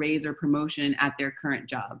get a raise or promotion at their current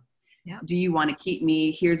job. Yep. Do you want to keep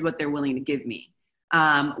me? Here's what they're willing to give me.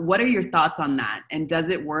 What are your thoughts on that? And does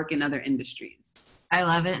it work in other industries? I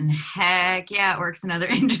love it. And heck yeah, it works in other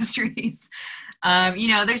industries.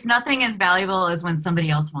 There's nothing as valuable as when somebody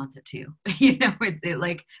else wants it too. It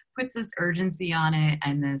like puts this urgency on it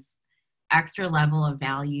and this extra level of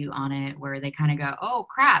value on it where they kind of go, oh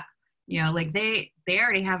crap, like they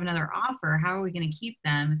already have another offer. How are we going to keep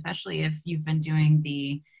them? Especially if you've been doing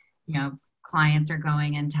the, clients are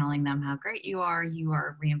going and telling them how great you are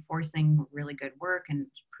reinforcing really good work and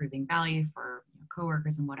proving value for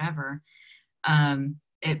coworkers and whatever.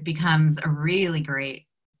 It becomes a really great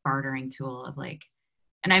bartering tool of like,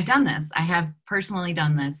 and I've done this. I have personally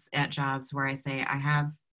done this at jobs where I say,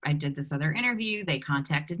 I did this other interview. They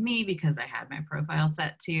contacted me because I had my profile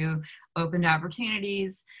set to open to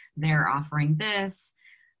opportunities. They're offering this.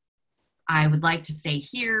 I would like to stay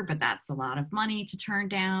here, but that's a lot of money to turn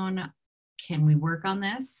down. Can we work on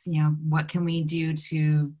this? What can we do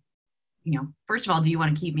to, first of all, do you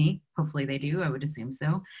want to keep me? Hopefully they do. I would assume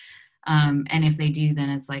so. And if they do, then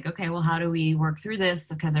it's like, okay, well, how do we work through this?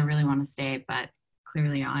 Because I really want to stay, but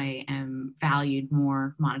clearly I am valued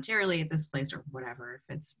more monetarily at this place or whatever,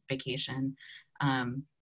 if it's vacation. And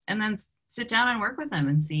then sit down and work with them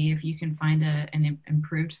and see if you can find an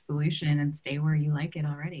improved solution and stay where you like it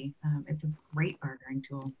already. It's a great bartering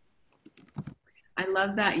tool. I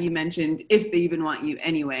love that you mentioned if they even want you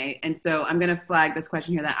anyway. And so I'm going to flag this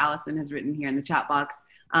question here that Allison has written here in the chat box.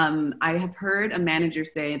 I have heard a manager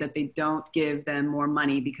say that they don't give them more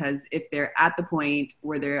money because if they're at the point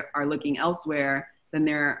where they are looking elsewhere, then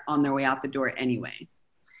they're on their way out the door anyway.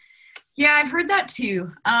 Yeah, I've heard that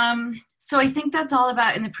too. So I think that's all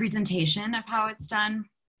about in the presentation of how it's done.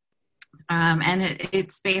 And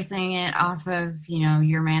it's basing it off of,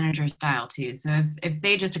 your manager style too. So if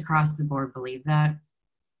they just across the board believe that,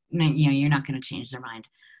 you're not going to change their mind.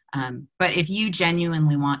 But if you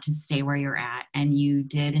genuinely want to stay where you're at and you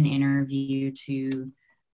did an interview to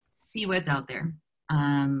see what's out there,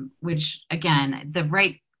 which again, the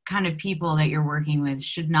right kind of people that you're working with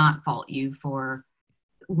should not fault you for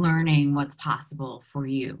learning what's possible for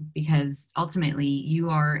you, because ultimately you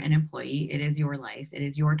are an employee. It is your life. It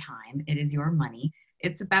is your time. It is your money.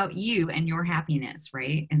 It's about you and your happiness,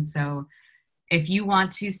 right? And so if you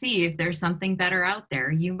want to see if there's something better out there,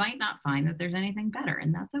 you might not find that there's anything better,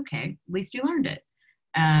 and that's okay. At least you learned it.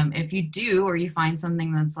 If you do, or you find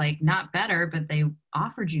something that's like not better, but they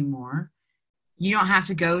offered you more, you don't have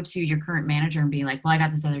to go to your current manager and be like, well, I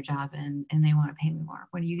got this other job and they want to pay me more.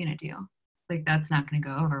 What are you going to do? Like, that's not going to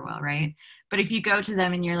go over well, right? But if you go to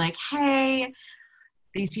them and you're like, hey,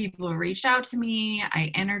 these people reached out to me.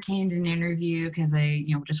 I entertained an interview because I,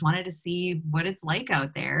 just wanted to see what it's like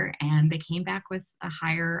out there. And they came back with a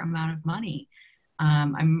higher amount of money.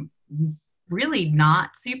 I'm really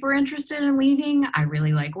not super interested in leaving. I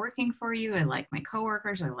really like working for you. I like my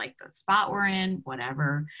coworkers. I like the spot we're in,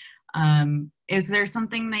 whatever. Is there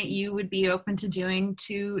something that you would be open to doing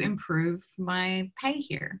to improve my pay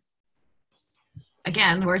here?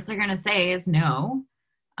 Again, the worst they're going to say is no.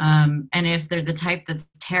 And if they're the type that's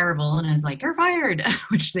terrible and is like, you're fired,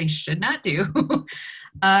 which they should not do,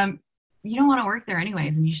 you don't want to work there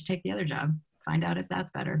anyways, and you should take the other job. Find out if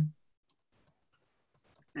that's better.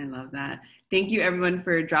 I love that. Thank you everyone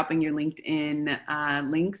for dropping your LinkedIn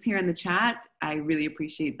links here in the chat. I really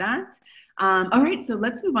appreciate that. All right, so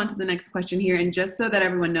let's move on to the next question here. And just so that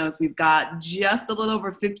everyone knows, we've got just a little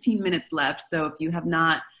over 15 minutes left. So if you have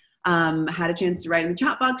not had a chance to write in the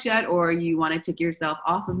chat box yet, or you want to take yourself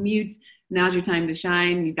off of mute, now's your time to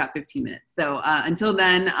shine. You've got 15 minutes. So until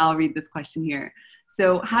then, I'll read this question here.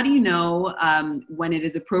 So how do you know when it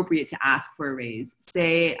is appropriate to ask for a raise?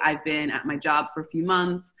 Say I've been at my job for a few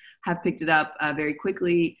months, have picked it up very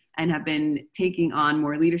quickly, and have been taking on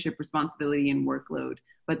more leadership responsibility and workload,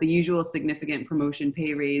 but the usual significant promotion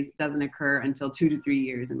pay raise doesn't occur until 2 to 3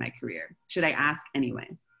 years in my career. Should I ask anyway?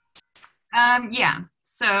 Yeah,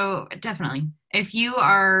 so definitely. If you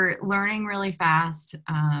are learning really fast,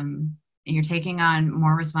 and you're taking on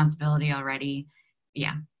more responsibility already,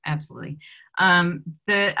 yeah, absolutely.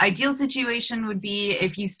 The ideal situation would be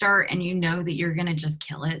if you start and you know that you're going to just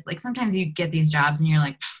kill it. Like sometimes you get these jobs and you're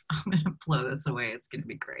like, I'm going to blow this away. It's going to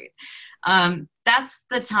be great. That's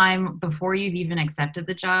the time before you've even accepted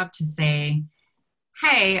the job to say,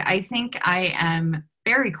 hey, I think I am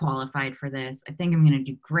very qualified for this. I think I'm going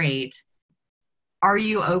to do great. Are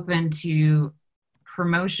you open to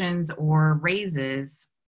promotions or raises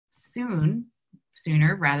sooner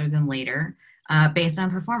rather than later, based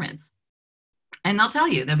on performance? And they'll tell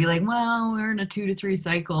you, they'll be like, well, we're in a 2 to 3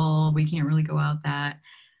 cycle. We can't really go out that.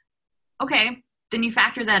 Okay, then you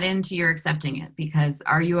factor that into your accepting it, because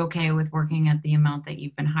are you okay with working at the amount that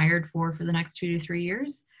you've been hired for the next 2 to 3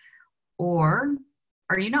 years? Or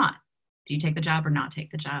are you not? Do you take the job or not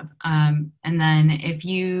take the job? And then if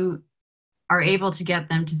you are able to get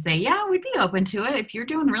them to say, yeah, we'd be open to it if you're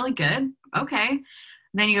doing really good, okay.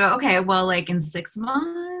 Then you go, okay, well, like in 6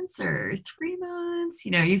 months or 3 months,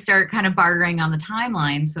 you start kind of bartering on the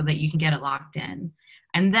timeline so that you can get it locked in.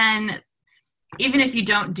 And then even if you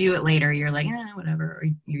don't do it later, you're like, whatever, or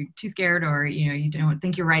you're too scared, or, you don't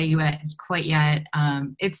think you're ready quite yet.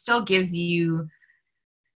 It still gives you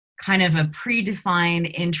kind of a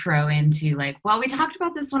predefined intro into like, well, we talked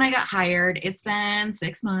about this when I got hired. It's been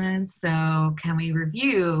 6 months. So can we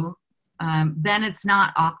review? Then it's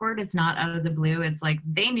not awkward. It's not out of the blue. It's like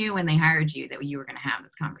they knew when they hired you that you were going to have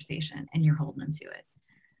this conversation and you're holding them to it.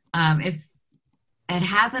 If it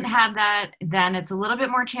hasn't had that, then it's a little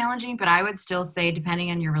bit more challenging, but I would still say,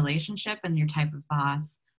 depending on your relationship and your type of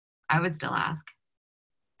boss, I would still ask,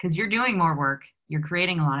 because you're doing more work. You're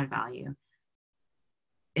creating a lot of value.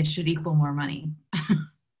 It should equal more money.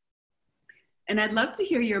 And I'd love to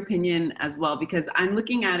hear your opinion as well, because I'm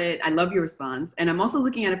looking at it, I love your response, and I'm also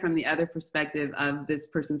looking at it from the other perspective of this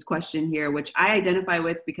person's question here, which I identify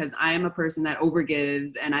with because I am a person that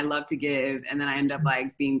overgives and I love to give, and then I end up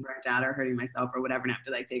like being burnt out or hurting myself or whatever, and have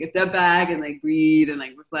to like take a step back and like breathe and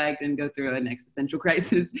like reflect and go through an existential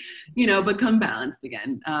crisis, but come balanced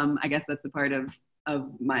again. I guess that's a part of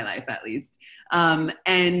my life, at least.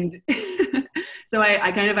 And so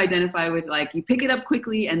I kind of identify with like, you pick it up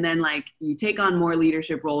quickly and then like you take on more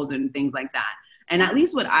leadership roles and things like that. And at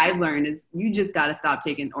least what I've learned is you just got to stop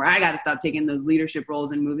taking, or I got to stop taking those leadership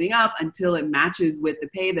roles and moving up until it matches with the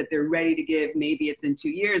pay that they're ready to give. Maybe it's in 2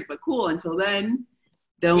 years, but cool. Until then,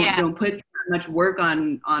 don't put much work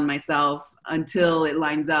on myself until it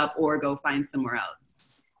lines up, or go find somewhere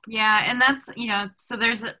else. Yeah. And that's, so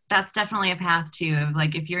that's definitely a path too, of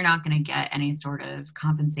like, if you're not going to get any sort of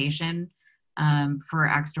compensation for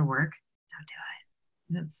extra work, don't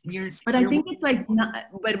do it. But I think it's like not,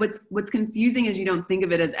 but what's confusing is you don't think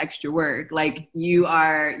of it as extra work. Like you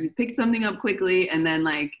picked something up quickly and then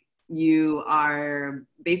like you are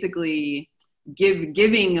basically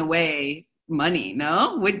giving away money.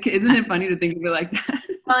 No? Isn't it funny to think of it like that?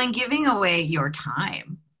 Well, and giving away your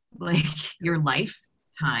time, like your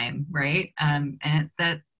lifetime, right? And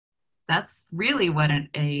that's really what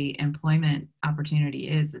a employment opportunity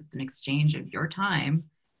is. It's an exchange of your time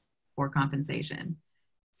for compensation.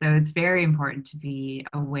 So it's very important to be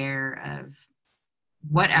aware of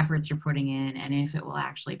what efforts you're putting in and if it will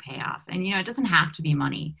actually pay off. And, it doesn't have to be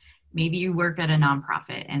money. Maybe you work at a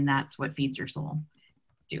nonprofit and that's what feeds your soul.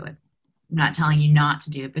 do it. I'm not telling you not to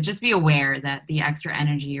do it, but just be aware that the extra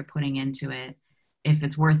energy you're putting into it, if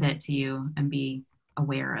it's worth it to you, and be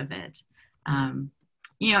aware of it.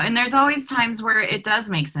 You know, and there's always times where it does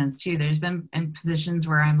make sense too. There's been in positions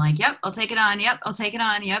where I'm like, yep, I'll take it on. Yep, I'll take it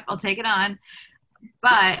on. Yep, I'll take it on.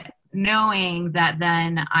 But knowing that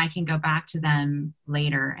then I can go back to them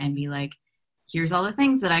later and be like, here's all the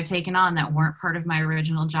things that I've taken on that weren't part of my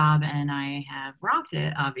original job, and I have rocked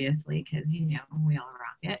it, obviously, because, you know, we all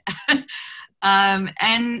rock it.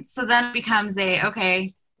 And so then it becomes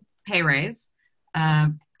okay, pay raise,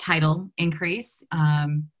 title increase,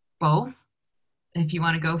 both, if you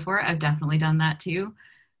want to go for it. I've definitely done that too.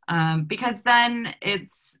 Because then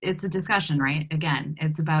it's a discussion, right? Again,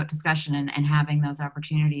 it's about discussion and having those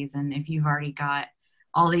opportunities. And if you've already got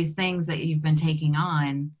all these things that you've been taking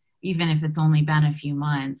on, even if it's only been a few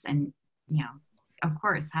months, and, you know, of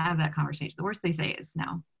course, have that conversation. The worst they say is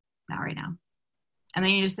no, not right now. And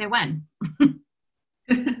then you just say when. And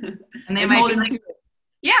they might be like,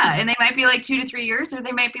 yeah, and they might be like 2 to 3 years, or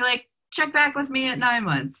they might be like, check back with me at 9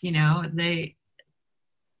 months. You know, the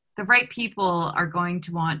right people are going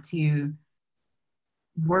to want to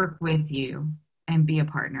work with you and be a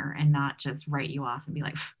partner, and not just write you off and be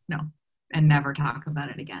like, no, and never talk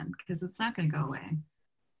about it again, because it's not going to go away.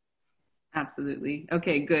 Absolutely.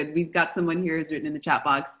 Okay, good. We've got someone here who's written in the chat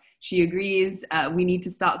box. She agrees. We need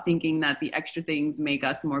to stop thinking that the extra things make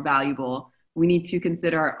us more valuable. We need to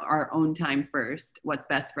consider our own time first. What's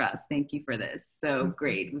best for us? Thank you for this. So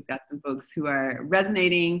great. We've got some folks who are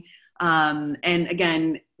resonating. And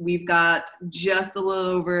again, we've got just a little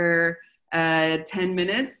over 10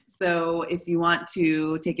 minutes. So if you want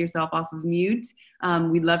to take yourself off of mute,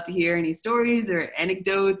 we'd love to hear any stories or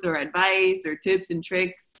anecdotes or advice or tips and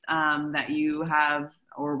tricks that you have,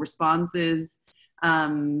 or responses.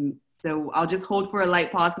 So I'll just hold for a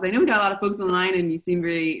light pause, because I know we got a lot of folks on the line and you seem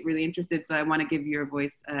really, really interested. So I want to give your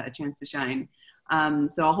voice a chance to shine.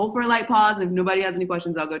 So I'll hold for a light pause. And if nobody has any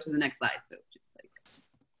questions, I'll go to the next slide. So just like,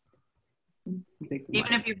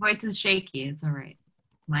 even if your voice is shaky, it's all right.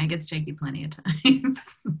 Mine gets shaky plenty of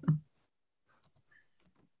times.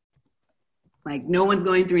 Like, no one's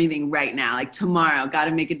going through anything right now. Like, tomorrow, got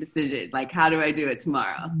to make a decision. Like, how do I do it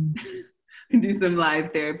tomorrow? Do some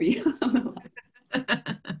live therapy.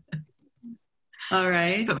 All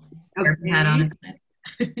right. Okay.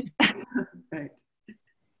 Right.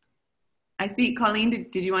 I see, Colleen,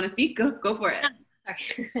 did you want to speak? Go for it.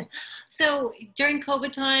 Sorry. So during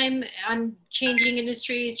COVID time, I'm changing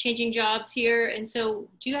industries, changing jobs here. And so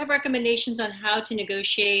do you have recommendations on how to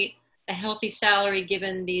negotiate a healthy salary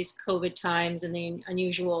given these COVID times and the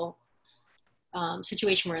unusual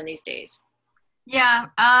situation we're in these days? Yeah.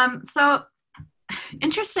 So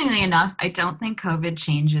interestingly enough, I don't think COVID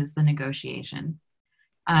changes the negotiation.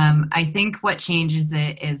 I think what changes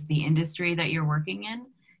it is the industry that you're working in.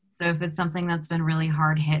 So if it's something that's been really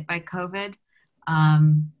hard hit by COVID,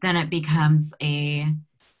 then it becomes is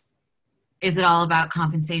it all about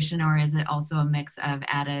compensation, or is it also a mix of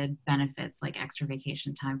added benefits like extra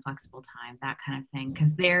vacation time, flexible time, that kind of thing?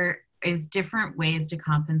 Because there is different ways to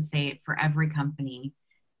compensate for every company,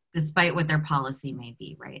 despite what their policy may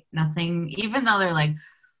be, right? Nothing, even though they're like,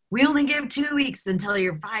 we only give 2 weeks until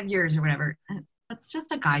you're 5 years or whatever. That's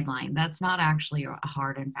just a guideline. That's not actually a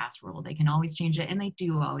hard and fast rule. They can always change it, and they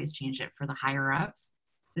do always change it for the higher ups.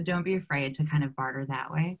 So don't be afraid to kind of barter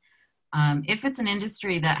that way. If it's an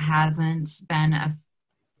industry that hasn't been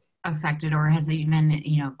affected or has even,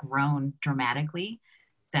 grown dramatically,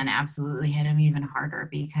 then absolutely hit them even harder,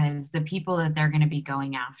 because the people that they're going to be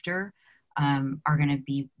going after are going to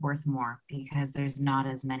be worth more, because there's not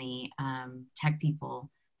as many tech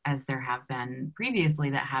people as there have been previously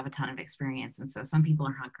that have a ton of experience. And so some people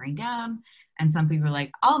are hunkering down, and some people are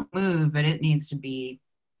like, I'll move, but it needs to be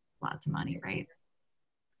lots of money, right?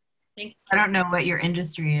 I don't know what your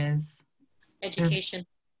industry is. Education.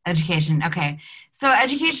 Education. Okay. So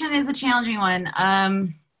education is a challenging one.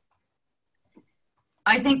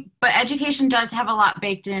 I think, but education does have a lot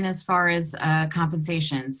baked in as far as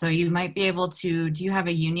compensation. So you might be able to, do you have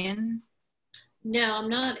a union? No, I'm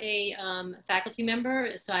not a faculty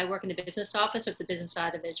member. So I work in the business office. So it's the business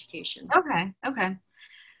side of education. Okay. Okay.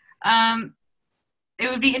 It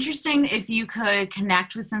would be interesting if you could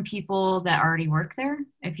connect with some people that already work there,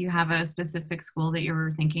 if you have a specific school that you're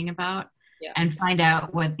thinking about, and find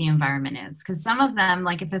out what the environment is. Because some of them,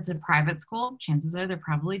 like if it's a private school, chances are they're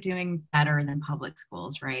probably doing better than public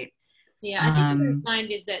schools, right? Yeah, I think what I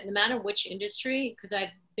find is that no matter which industry, because I've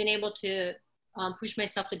been able to push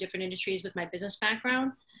myself to different industries with my business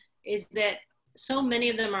background, is that so many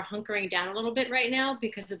of them are hunkering down a little bit right now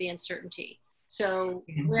because of the uncertainty. So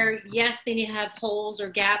where, yes, they need to have holes or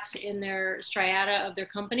gaps in their strata of their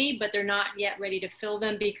company, but they're not yet ready to fill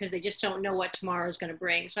them because they just don't know what tomorrow is going to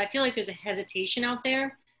bring. So I feel like there's a hesitation out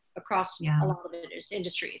there across a lot of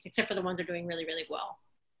industries, except for the ones that are doing really, really well.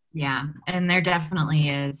 Yeah, and there definitely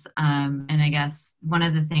is. And I guess one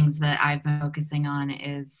of the things that I've been focusing on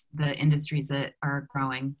is the industries that are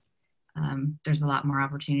growing. There's a lot more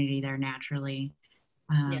opportunity there naturally.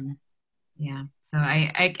 Yeah. So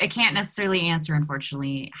I can't necessarily answer,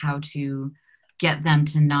 unfortunately, how to get them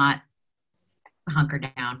to not hunker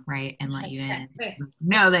down, right? And let you in. Right.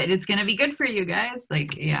 Know that it's going to be good for you guys.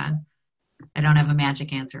 Like, yeah, I don't have a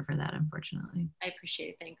magic answer for that, unfortunately. I appreciate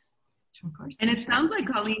it. Thanks. Of course. And it sounds like,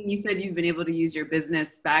 Colleen, you said you've been able to use your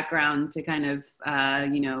business background to kind of,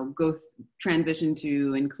 transition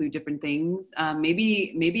to include different things.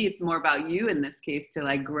 Maybe it's more about you in this case to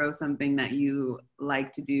like grow something that you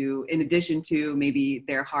like to do in addition to maybe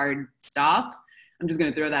their hard stop. I'm just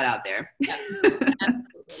going to throw that out there. Yeah,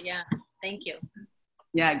 absolutely. Yeah. Thank you.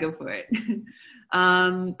 Yeah, go for it.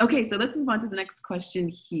 Okay, so let's move on to the next question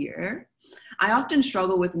here. I often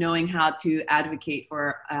struggle with knowing how to advocate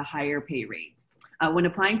for a higher pay rate. When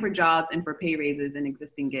applying for jobs and for pay raises in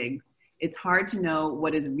existing gigs, it's hard to know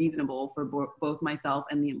what is reasonable for both myself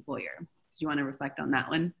and the employer. Do you want to reflect on that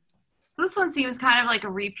one? So this one seems kind of like a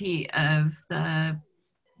repeat of the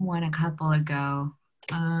one a couple ago.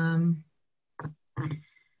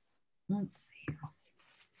 Let's see.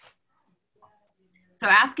 So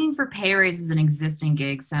asking for pay raises in existing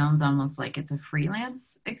gigs sounds almost like it's a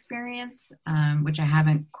freelance experience, which I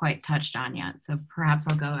haven't quite touched on yet. So perhaps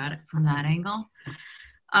I'll go at it from that angle.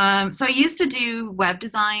 So I used to do web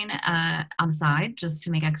design on the side just to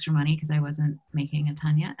make extra money because I wasn't making a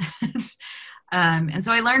ton yet. And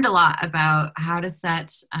so I learned a lot about how to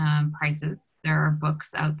set prices. There are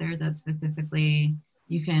books out there that specifically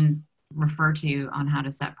you can refer to on how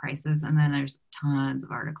to set prices. And then there's tons of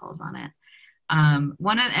articles on it.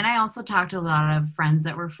 And I also talked to a lot of friends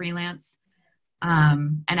that were freelance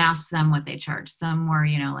and asked them what they charged. Some were,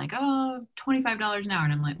 like, oh, $25 an hour.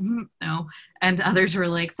 And I'm like, no. And others were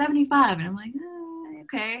like 75. And I'm like,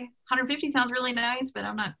 okay, 150 sounds really nice, but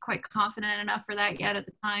I'm not quite confident enough for that yet at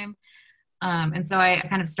the time. And so I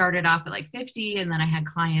kind of started off at like 50, and then I had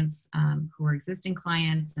clients who were existing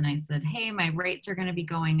clients. And I said, hey, my rates are going to be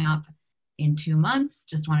going up in 2 months.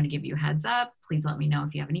 Just wanted to give you a heads up. Please let me know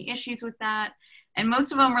if you have any issues with that. And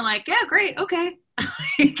most of them were like, yeah, great. Okay.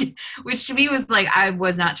 Which to me was like, I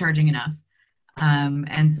was not charging enough.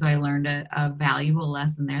 And so I learned a valuable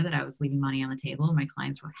lesson there that I was leaving money on the table. My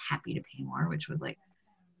clients were happy to pay more, which was like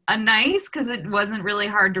a nice, because it wasn't really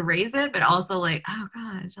hard to raise it, but also like, oh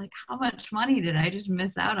gosh, like how much money did I just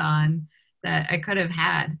miss out on that I could have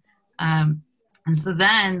had? And so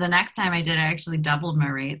then the next time I did, I actually doubled my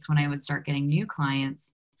rates when I would start getting new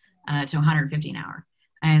clients to 150 an hour.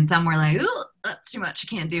 And some were like, oh, that's too much,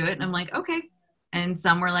 I can't do it. And I'm like, okay. And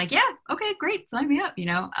some were like, yeah, okay, great, sign me up,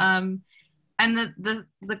 And the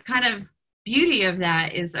kind of beauty of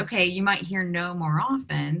that is, okay, you might hear no more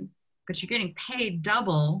often, but you're getting paid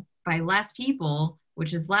double by less people,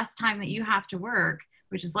 which is less time that you have to work,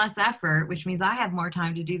 which is less effort, which means I have more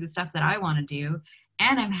time to do the stuff that I want to do.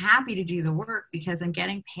 And I'm happy to do the work because I'm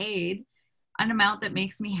getting paid an amount that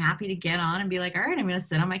makes me happy to get on and be like, all right, I'm going to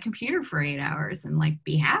sit on my computer for 8 hours and like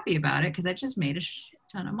be happy about it because I just made a shit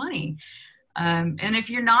ton of money. And if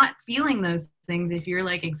you're not feeling those things, if you're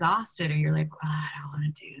like exhausted or you're like, oh, I don't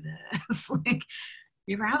want to do this, like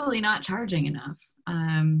you're probably not charging enough.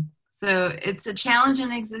 So it's a challenge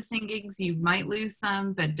in existing gigs. You might lose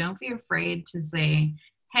some, but don't be afraid to say,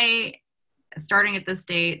 hey, starting at this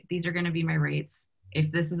date, these are going to be my rates. If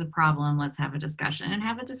this is a problem, let's have a discussion and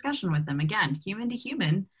have a discussion with them. Again, human to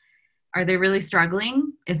human. Are they really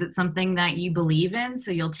struggling? Is it something that you believe in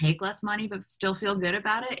so you'll take less money but still feel good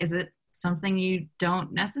about it? Is it something you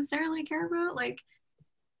don't necessarily care about? Like,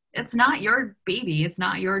 it's not your baby. It's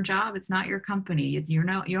not your job. It's not your company. You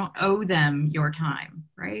don't owe them your time,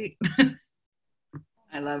 right?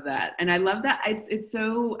 I love that. And I love that. It's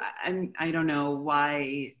so, I don't know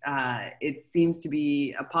why it seems to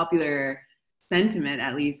be a popular sentiment.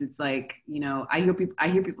 At least it's like, I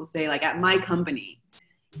hear people say like at my company.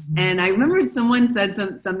 And I remember someone said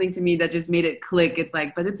something to me that just made it click. It's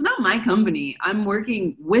like, but it's not my company. I'm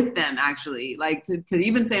working with them actually. Like to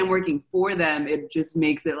even say I'm working for them, it just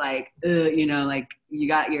makes it like, like you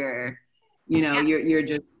got your,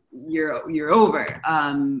 you're over.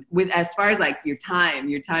 With as far as like your time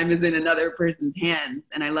is in another person's hands.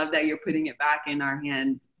 And I love that you're putting it back in our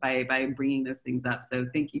hands by bringing those things up. So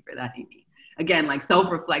thank you for that, Amy. Again, like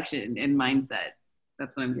self-reflection and mindset.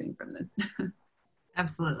 That's what I'm getting from this.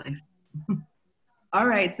 Absolutely. All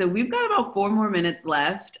right, so we've got about 4 more minutes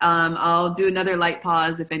left. I'll do another light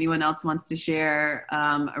pause if anyone else wants to share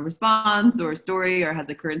a response or a story or has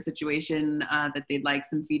a current situation that they'd like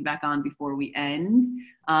some feedback on before we end.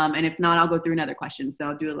 And if not, I'll go through another question. So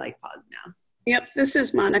I'll do a light pause now. Yep, this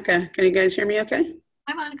is Monica. Can you guys hear me okay?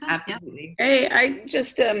 Hi, Monica. Absolutely. Yep. Hey, I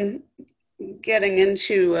just getting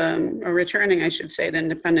into, or returning, I should say, to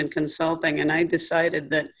independent consulting, and I decided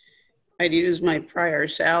that I'd use my prior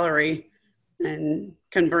salary and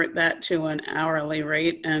convert that to an hourly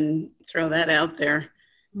rate and throw that out there.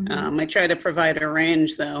 Mm-hmm. I try to provide a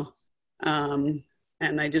range though. And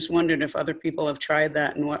I just wondered if other people have tried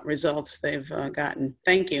that and what results they've gotten.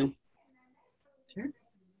 Thank you. Sure.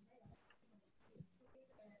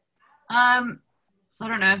 So I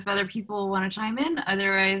don't know if other people want to chime in.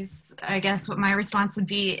 Otherwise, I guess what my response would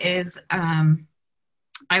be is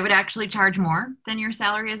I would actually charge more than your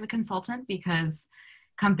salary as a consultant, because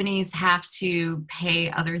companies have to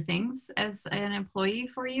pay other things as an employee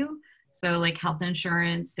for you. So like health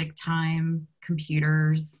insurance, sick time,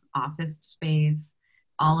 computers, office space,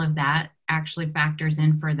 all of that actually factors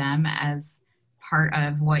in for them as part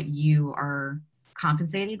of what you are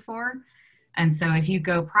compensated for. And so if you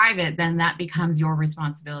go private, then that becomes your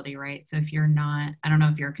responsibility, right? So if you're not, I don't know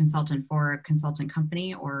if you're a consultant for a consultant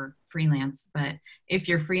company or freelance, but if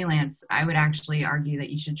you're freelance, I would actually argue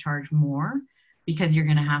that you should charge more, because you're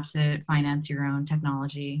going to have to finance your own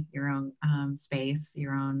technology, your own space,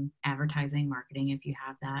 your own advertising, marketing, if you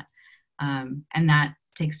have that. And that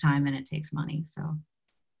takes time and it takes money. So.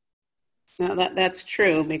 Now that's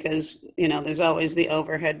true, because, you know, there's always the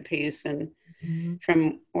overhead piece, and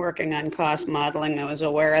from working on cost modeling, I was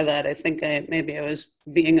aware of that. I think maybe I was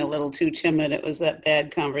being a little too timid. It was that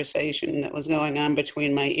bad conversation that was going on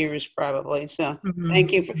between my ears, probably. So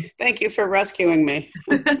thank you for rescuing me.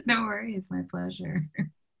 No worries, my pleasure.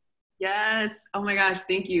 Yes. Oh my gosh.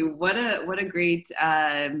 Thank you. What a great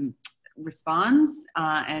response,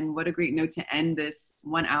 and what a great note to end this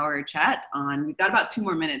 1 hour chat on. We've got about 2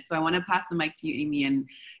 more minutes, so I want to pass the mic to you, Amy. And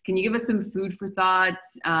can you give us some food for thought?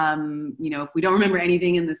 You know, if we don't remember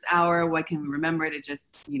anything in this hour, what can we remember to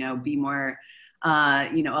just, you know, be more,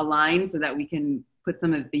 you know, aligned so that we can put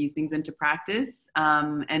some of these things into practice?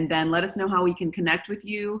 And then let us know how we can connect with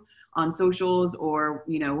you on socials, or,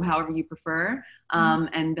 you know, however you prefer.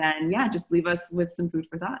 And then, yeah, just leave us with some food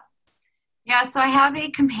for thought. Yeah, so I have a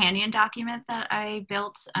companion document that I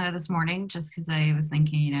built this morning, just because I was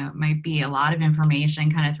thinking, you know, it might be a lot of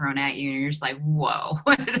information kind of thrown at you and you're just like, whoa,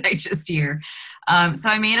 what did I just hear? So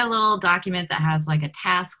I made a little document that has like a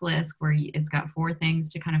task list where it's got 4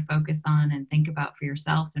 things to kind of focus on and think about for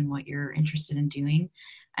yourself and what you're interested in doing.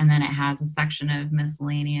 And then it has a section of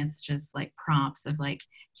miscellaneous, just like prompts of like,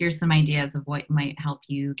 here's some ideas of what might help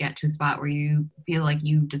you get to a spot where you feel like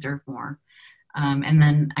you deserve more. And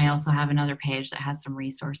then I also have another page that has some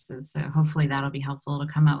resources. So hopefully that'll be helpful to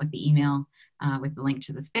come out with the email with the link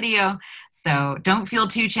to this video. So don't feel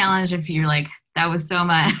too challenged if you're like, that was so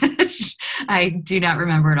much. I do not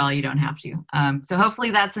remember it all. You don't have to. So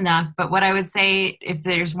hopefully that's enough. But what I would say, if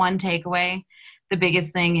there's one takeaway, the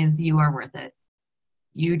biggest thing is you are worth it.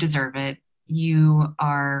 You deserve it. You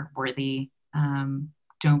are worthy.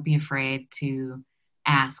 Don't be afraid to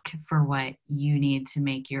ask for what you need to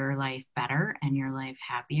make your life better and your life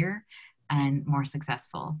happier and more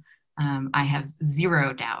successful. I have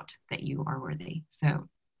zero doubt that you are worthy. So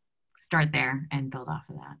start there and build off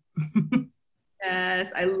of that. Yes,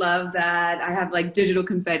 I love that. I have like digital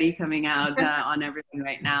confetti coming out on everything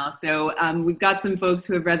right now. So we've got some folks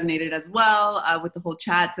who have resonated as well with the whole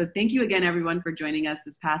chat. So thank you again, everyone, for joining us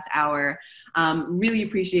this past hour. Really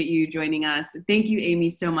appreciate you joining us. Thank you, Amy,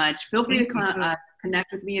 so much. Feel free to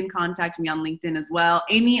connect with me and contact me on LinkedIn as well.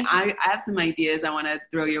 Amy, I have some ideas I want to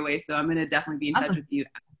throw your way, so I'm going to definitely be in touch with you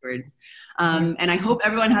afterwards. And I hope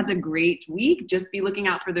everyone has a great week. Just be looking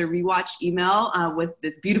out for the rewatch email with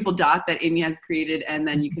this beautiful doc that Amy has created, and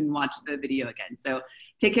then you can watch the video again. So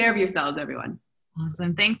take care of yourselves, everyone.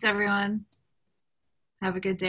 Awesome. Thanks, everyone. Have a good day.